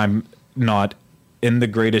 maybe I'm not in the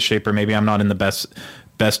greatest shape, or maybe I'm not in the best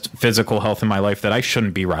physical health in my life, that I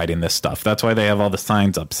shouldn't be riding this stuff. That's why they have all the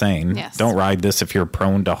signs up saying, Yes. don't ride this if you're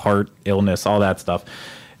prone to heart illness, all that stuff.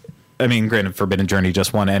 I mean, granted, Forbidden Journey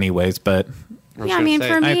just won anyways, but Yeah, I mean, for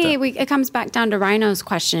I have me, to- it comes back down to Rhino's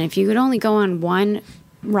question. If you could only go on one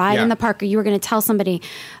ride Yeah. in the park, or you were going to tell somebody,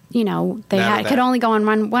 you know, they That or could that. only go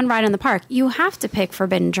on one ride in the park, you have to pick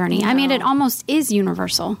Forbidden Journey. I mean, it almost is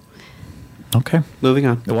universal. okay. Moving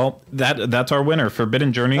on. Well, that's our winner.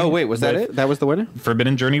 Forbidden Journey. Oh wait, was that with- it? That was the winner.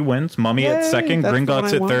 Forbidden Journey wins. Mummy at Yay, second. that's the Gringotts one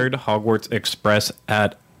I at want. third. Hogwarts Express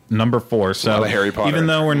at number 4. So lot of Harry Potter. even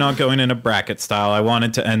though we're not going in a bracket style, I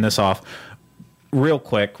wanted to end this off real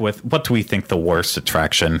quick with, what do we think the worst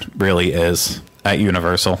attraction really is at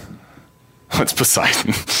Universal? It's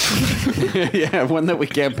Poseidon. Yeah, one that we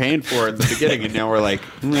campaigned for at the beginning, and now we're like,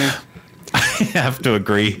 I have to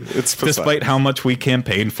agree. It's Despite how much we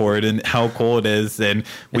campaigned for it and how cool it is, and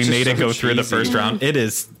we It's just made it so go through the cheesy. first round, it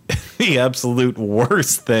is the absolute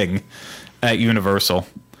worst thing at Universal.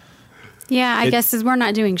 Yeah, I guess 'cause we're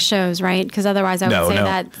not doing shows, right? Because otherwise I would No, say no.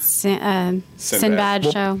 that Sinbad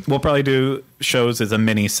We'll, show. we'll probably do shows as a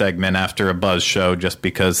mini segment after a Buzz show, just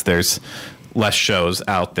because there's less shows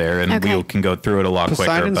out there, and Okay. we can go through it a lot quicker.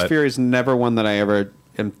 Poseidon's But Fury is never one that I ever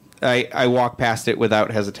am. I walk past it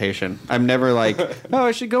without hesitation. I'm never like, oh,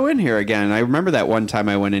 I should go in here again. I remember that one time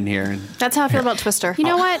I went in here. And That's how I feel about Twister. You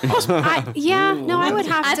know what? I would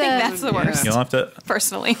have I to. think that's the worst, you'll have to.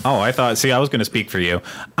 personally. Oh, I thought. See, I was going to speak for you.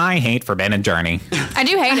 I hate Forbidden Journey. I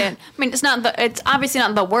do hate it. I mean, it's obviously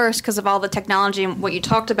not the worst because of all the technology and what you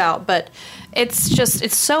talked about, but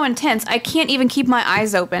it's so intense. I can't even keep my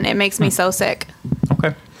eyes open. It makes me so sick.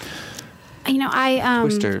 Okay. You know,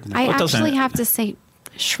 Twister. I What doesn't actually it? have to say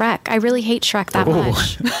Shrek. I really hate Shrek that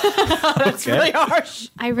much. It's really harsh.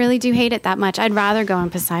 I really do hate it that much. I'd rather go in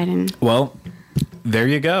Poseidon. Well, there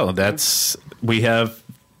you go. We have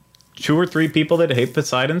 2 or 3 people that hate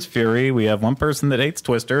Poseidon's Fury. We have one person that hates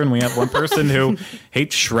Twister, and we have one person who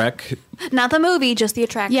hates Shrek. Not the movie, just the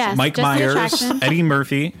attraction. Yes. Mike just the Myers, attraction. Eddie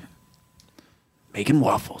Murphy, making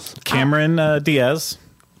waffles. Cameron Diaz,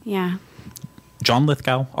 Yeah. John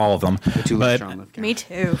Lithgow, all of them. But Me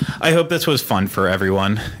too. I hope this was fun for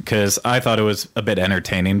everyone, because I thought it was a bit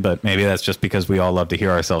entertaining, but maybe that's just because we all love to hear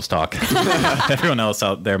ourselves talk. Everyone else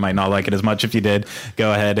out there might not like it as much. If you did,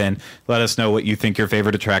 go ahead and let us know what you think your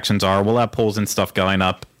favorite attractions are. We'll have polls and stuff going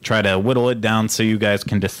up. Try to whittle it down so you guys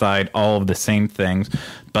can decide all of the same things.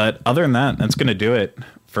 But other than that, that's going to do it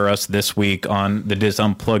for us this week on the Diz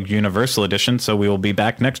Unplugged Universal Edition. So we will be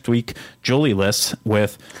back next week, Julie-less,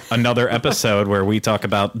 with another episode where we talk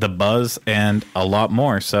about the Buzz and a lot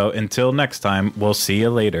more. So until next time, we'll see you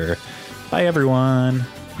later. Bye, everyone.